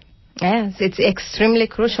bargain. Yes, it's extremely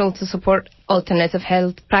crucial to support alternative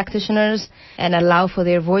health practitioners and allow for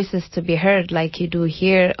their voices to be heard like you do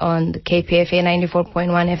here on the KPFA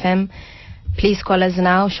 94.1 FM. Please call us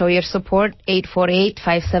now. Show your support.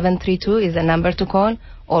 848-5732 is the number to call,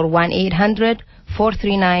 or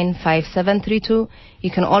 1-800-439-5732. You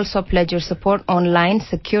can also pledge your support online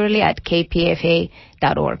securely at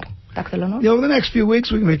kpfa.org. Dr. Lenore? Over the next few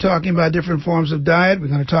weeks, we're going to be talking about different forms of diet. We're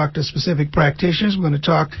going to talk to specific practitioners. We're going to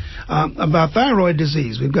talk about thyroid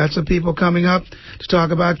disease. We've got some people coming up to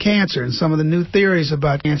talk about cancer and some of the new theories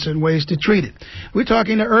about cancer and ways to treat it. We're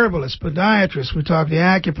talking to herbalists, podiatrists. We're talking to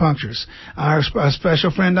acupuncturists. Our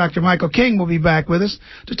special friend, Dr. Michael King, will be back with us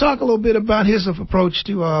to talk a little bit about his approach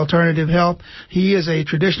to alternative health. He is a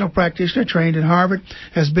traditional practitioner trained at Harvard,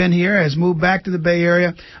 has been here, has moved back to the Bay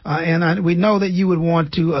Area, and we know that you would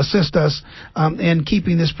want to assist us in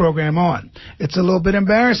keeping this program on. It's a little bit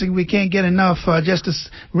embarrassing. We can't get enough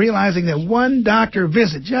realizing that one doctor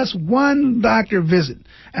visit, just one doctor visit,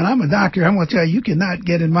 and I'm a doctor, I'm going to tell you, you cannot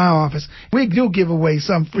get in my office. We do give away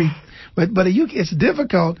some free, but it's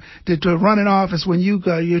difficult to run an office when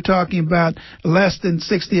you're talking about less than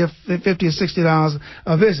 $50 or $60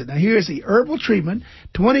 a visit. Now here's the herbal treatment,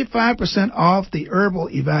 25% off the herbal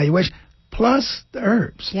evaluation, plus the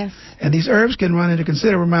herbs. Yes. And these herbs can run into a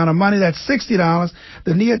considerable amount of money. That's $60.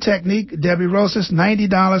 The Nia Technique, Debbie Rosas,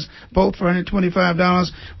 $90, both for $125.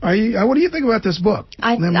 What do you think about this book?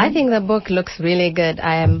 I think the book looks really good.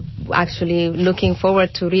 I am actually looking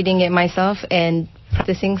forward to reading it myself and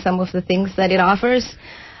practicing some of the things that it offers.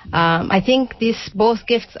 I think both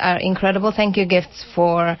gifts are incredible thank you gifts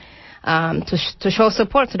for to show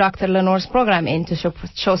support to Dr. Lenore's program and to show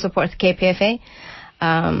support to KPFA.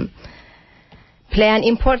 play an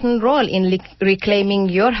important role in reclaiming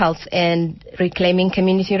your health and reclaiming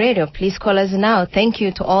community radio. Please call us now. Thank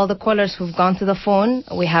you to all the callers who've gone to the phone.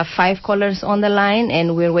 We have 5 callers on the line,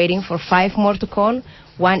 and we're waiting for 5 more to call.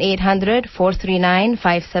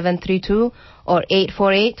 1-800-439-5732 or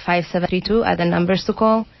 848-5732 are the numbers to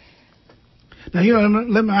call. Now,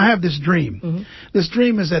 I have this dream. Mm-hmm. This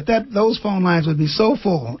dream is that those phone lines would be so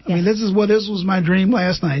full. Yes. I mean, this was my dream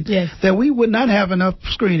last night. Yes. That we would not have enough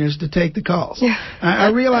screeners to take the calls. Yeah.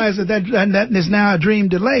 I realize that is now a dream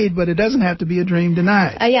delayed, but it doesn't have to be a dream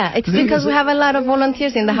denied. It's because we have a lot of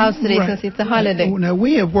volunteers in the house today since it's a holiday. Now,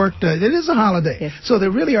 we have worked, it is a holiday. Yes. So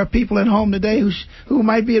there really are people at home today who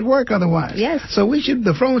might be at work otherwise. Yes. So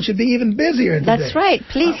the phone should be even busier today. That's right.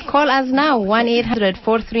 Please call us now,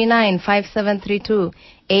 1-800-439-5732.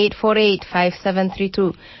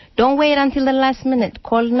 848-5732. Don't wait until the last minute.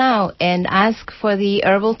 Call now and ask for the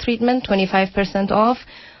herbal treatment, 25% off,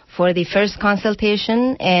 for the first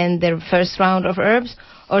consultation and the first round of herbs,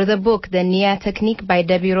 or the book, The Nia Technique by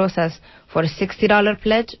Debbie Rosas, for a $60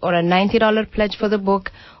 pledge or a $90 pledge for the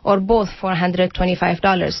book, or both for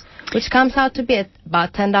 $125, which comes out to be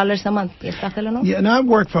about $10 a month. Yes, Dr. Lenore? Yeah, and I've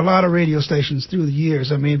worked for a lot of radio stations through the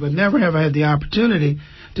years, but never have I had the opportunity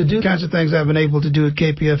to do kinds of things I've been able to do at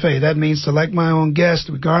KPFA. That means select my own guests,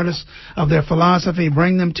 regardless of their philosophy,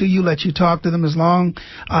 bring them to you, let you talk to them as long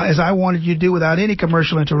as I wanted you to do without any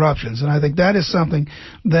commercial interruptions. And I think that is something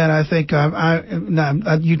that I think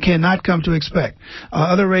you cannot come to expect.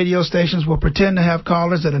 Other radio stations will pretend to have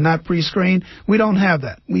callers that are not pre-screened. We don't have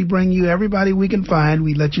that. We bring you everybody we can find.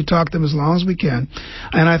 We let you talk to them as long as we can.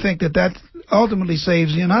 And I think that ultimately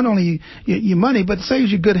saves you not only your money, but it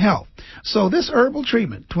saves you good health. So this herbal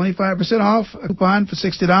treatment, 25% off, a coupon for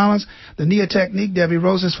 $60. The Nia Technique, Debbie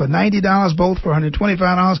Rosas, for $90, both for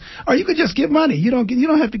 $125. Or you could just give money. You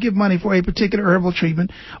don't have to give money for a particular herbal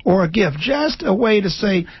treatment or a gift. Just a way to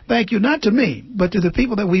say thank you, not to me, but to the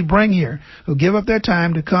people that we bring here who give up their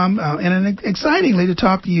time to come and excitingly to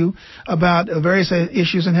talk to you about various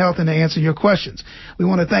issues in health and to answer your questions. We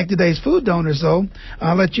want to thank today's food donors, though.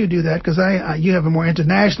 I'll let you do that because you have a more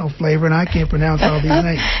international flavor and I can't pronounce all these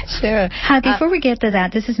names. Sure. Before we get to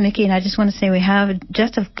that, this is Mickey, and I just want to say we have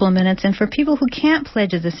just a couple of minutes, and for people who can't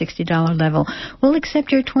pledge at the $60 level, we'll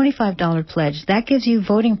accept your $25 pledge. That gives you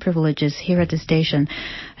voting privileges here at the station.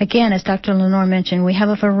 Again, as Dr. Lenore mentioned, we have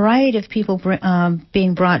a variety of people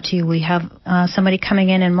being brought to you. We have somebody coming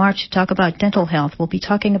in March to talk about dental health. We'll be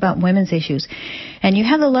talking about women's issues. And you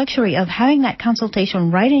have the luxury of having that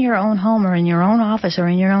consultation right in your own home or in your own office or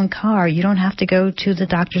in your own car. You don't have to go to the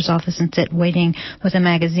doctor's office and sit waiting with a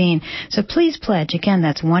magazine. So please pledge. Again,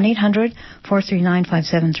 that's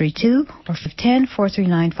 1-800-439-5732 or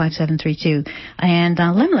 10-439-5732. And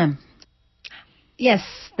Lim. Yes,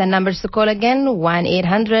 the numbers to call again,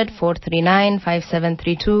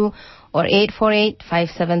 1-800-439-5732 or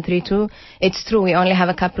 848-5732. It's true, we only have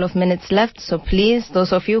a couple of minutes left, so please,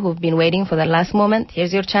 those of you who've been waiting for the last moment,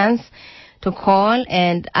 here's your chance to call.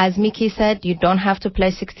 And as Mickey said, you don't have to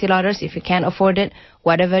pledge $60 if you can't afford it.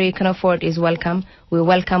 Whatever you can afford is welcome. We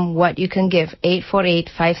welcome what you can give.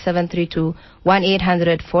 848-5732,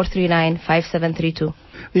 1-800-439-5732.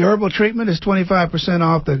 The herbal treatment is 25%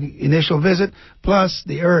 off the initial visit, plus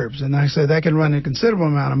the herbs. And I said that can run a considerable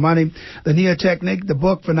amount of money. The Nia Technique, the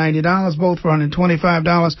book for $90, both for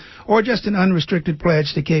 $125, or just an unrestricted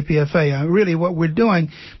pledge to KPFA. Really what we're doing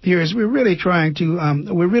here is we're really trying to,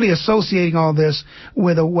 we're really associating all this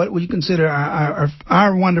with what we consider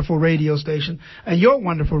our wonderful radio station and your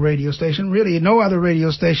wonderful radio station. Really, no other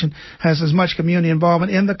radio station has as much community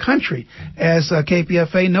involvement in the country as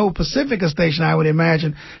KPFA. No Pacifica station, I would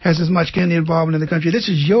imagine, has as much community involvement in the country. This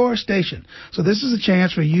is your station. So this is a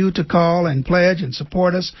chance for you to call and pledge and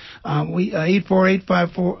support us.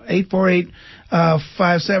 848-5732,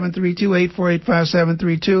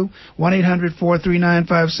 848-5732,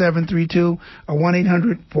 1-800-439-5732, or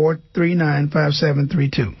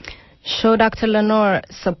 1-800-439-5732. Show Dr. Lenore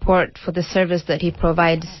support for the service that he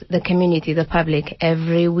provides the community, the public,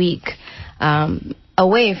 every week.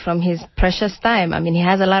 Away from his precious time. I mean, he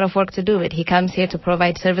has a lot of work to do, but he comes here to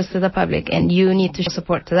provide service to the public, and you need to show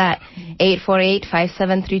support to that.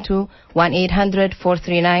 848-5732,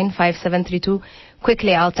 1-800-439-5732.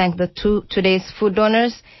 Quickly, I'll thank today's food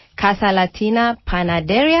donors: Casa Latina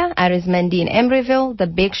Panaderia, Arizmendi in Embryville, The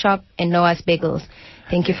Bake Shop, and Noah's Bagels.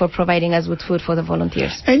 Thank you for providing us with food for the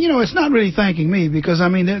volunteers. And, you know, it's not really thanking me because, I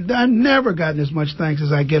mean, I've never gotten as much thanks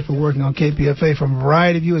as I get for working on KPFA from a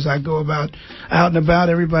variety of you as I go about out and about.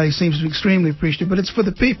 Everybody seems to be extremely appreciative, but it's for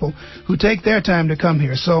the people who take their time to come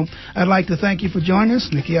here. So I'd like to thank you for joining us.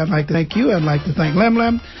 Nikki, I'd like to thank you. I'd like to thank Lem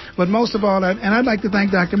Lem. But most of all, I'd like to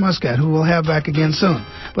thank Dr. Muscat, who we'll have back again soon.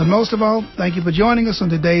 But most of all, thank you for joining us on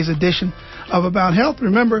today's edition of About Health.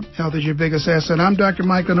 Remember, health is your biggest asset. I'm Dr.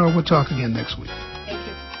 Mike Lenore. We'll talk again next week.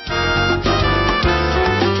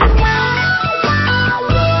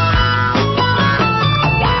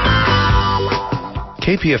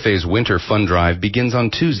 KPFA's Winter Fund Drive begins on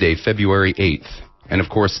Tuesday, February 8th. And of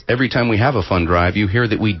course, every time we have a fund drive, you hear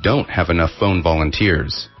that we don't have enough phone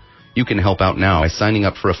volunteers. You can help out now by signing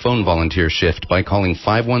up for a phone volunteer shift by calling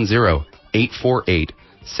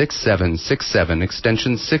 510-848-6767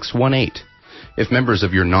 extension 618. If members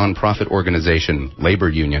of your nonprofit organization, labor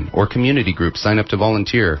union, or community group sign up to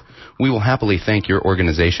volunteer, we will happily thank your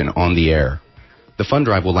organization on the air. The fund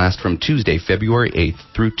drive will last from Tuesday, February 8th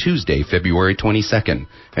through Tuesday, February 22nd,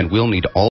 and we'll need all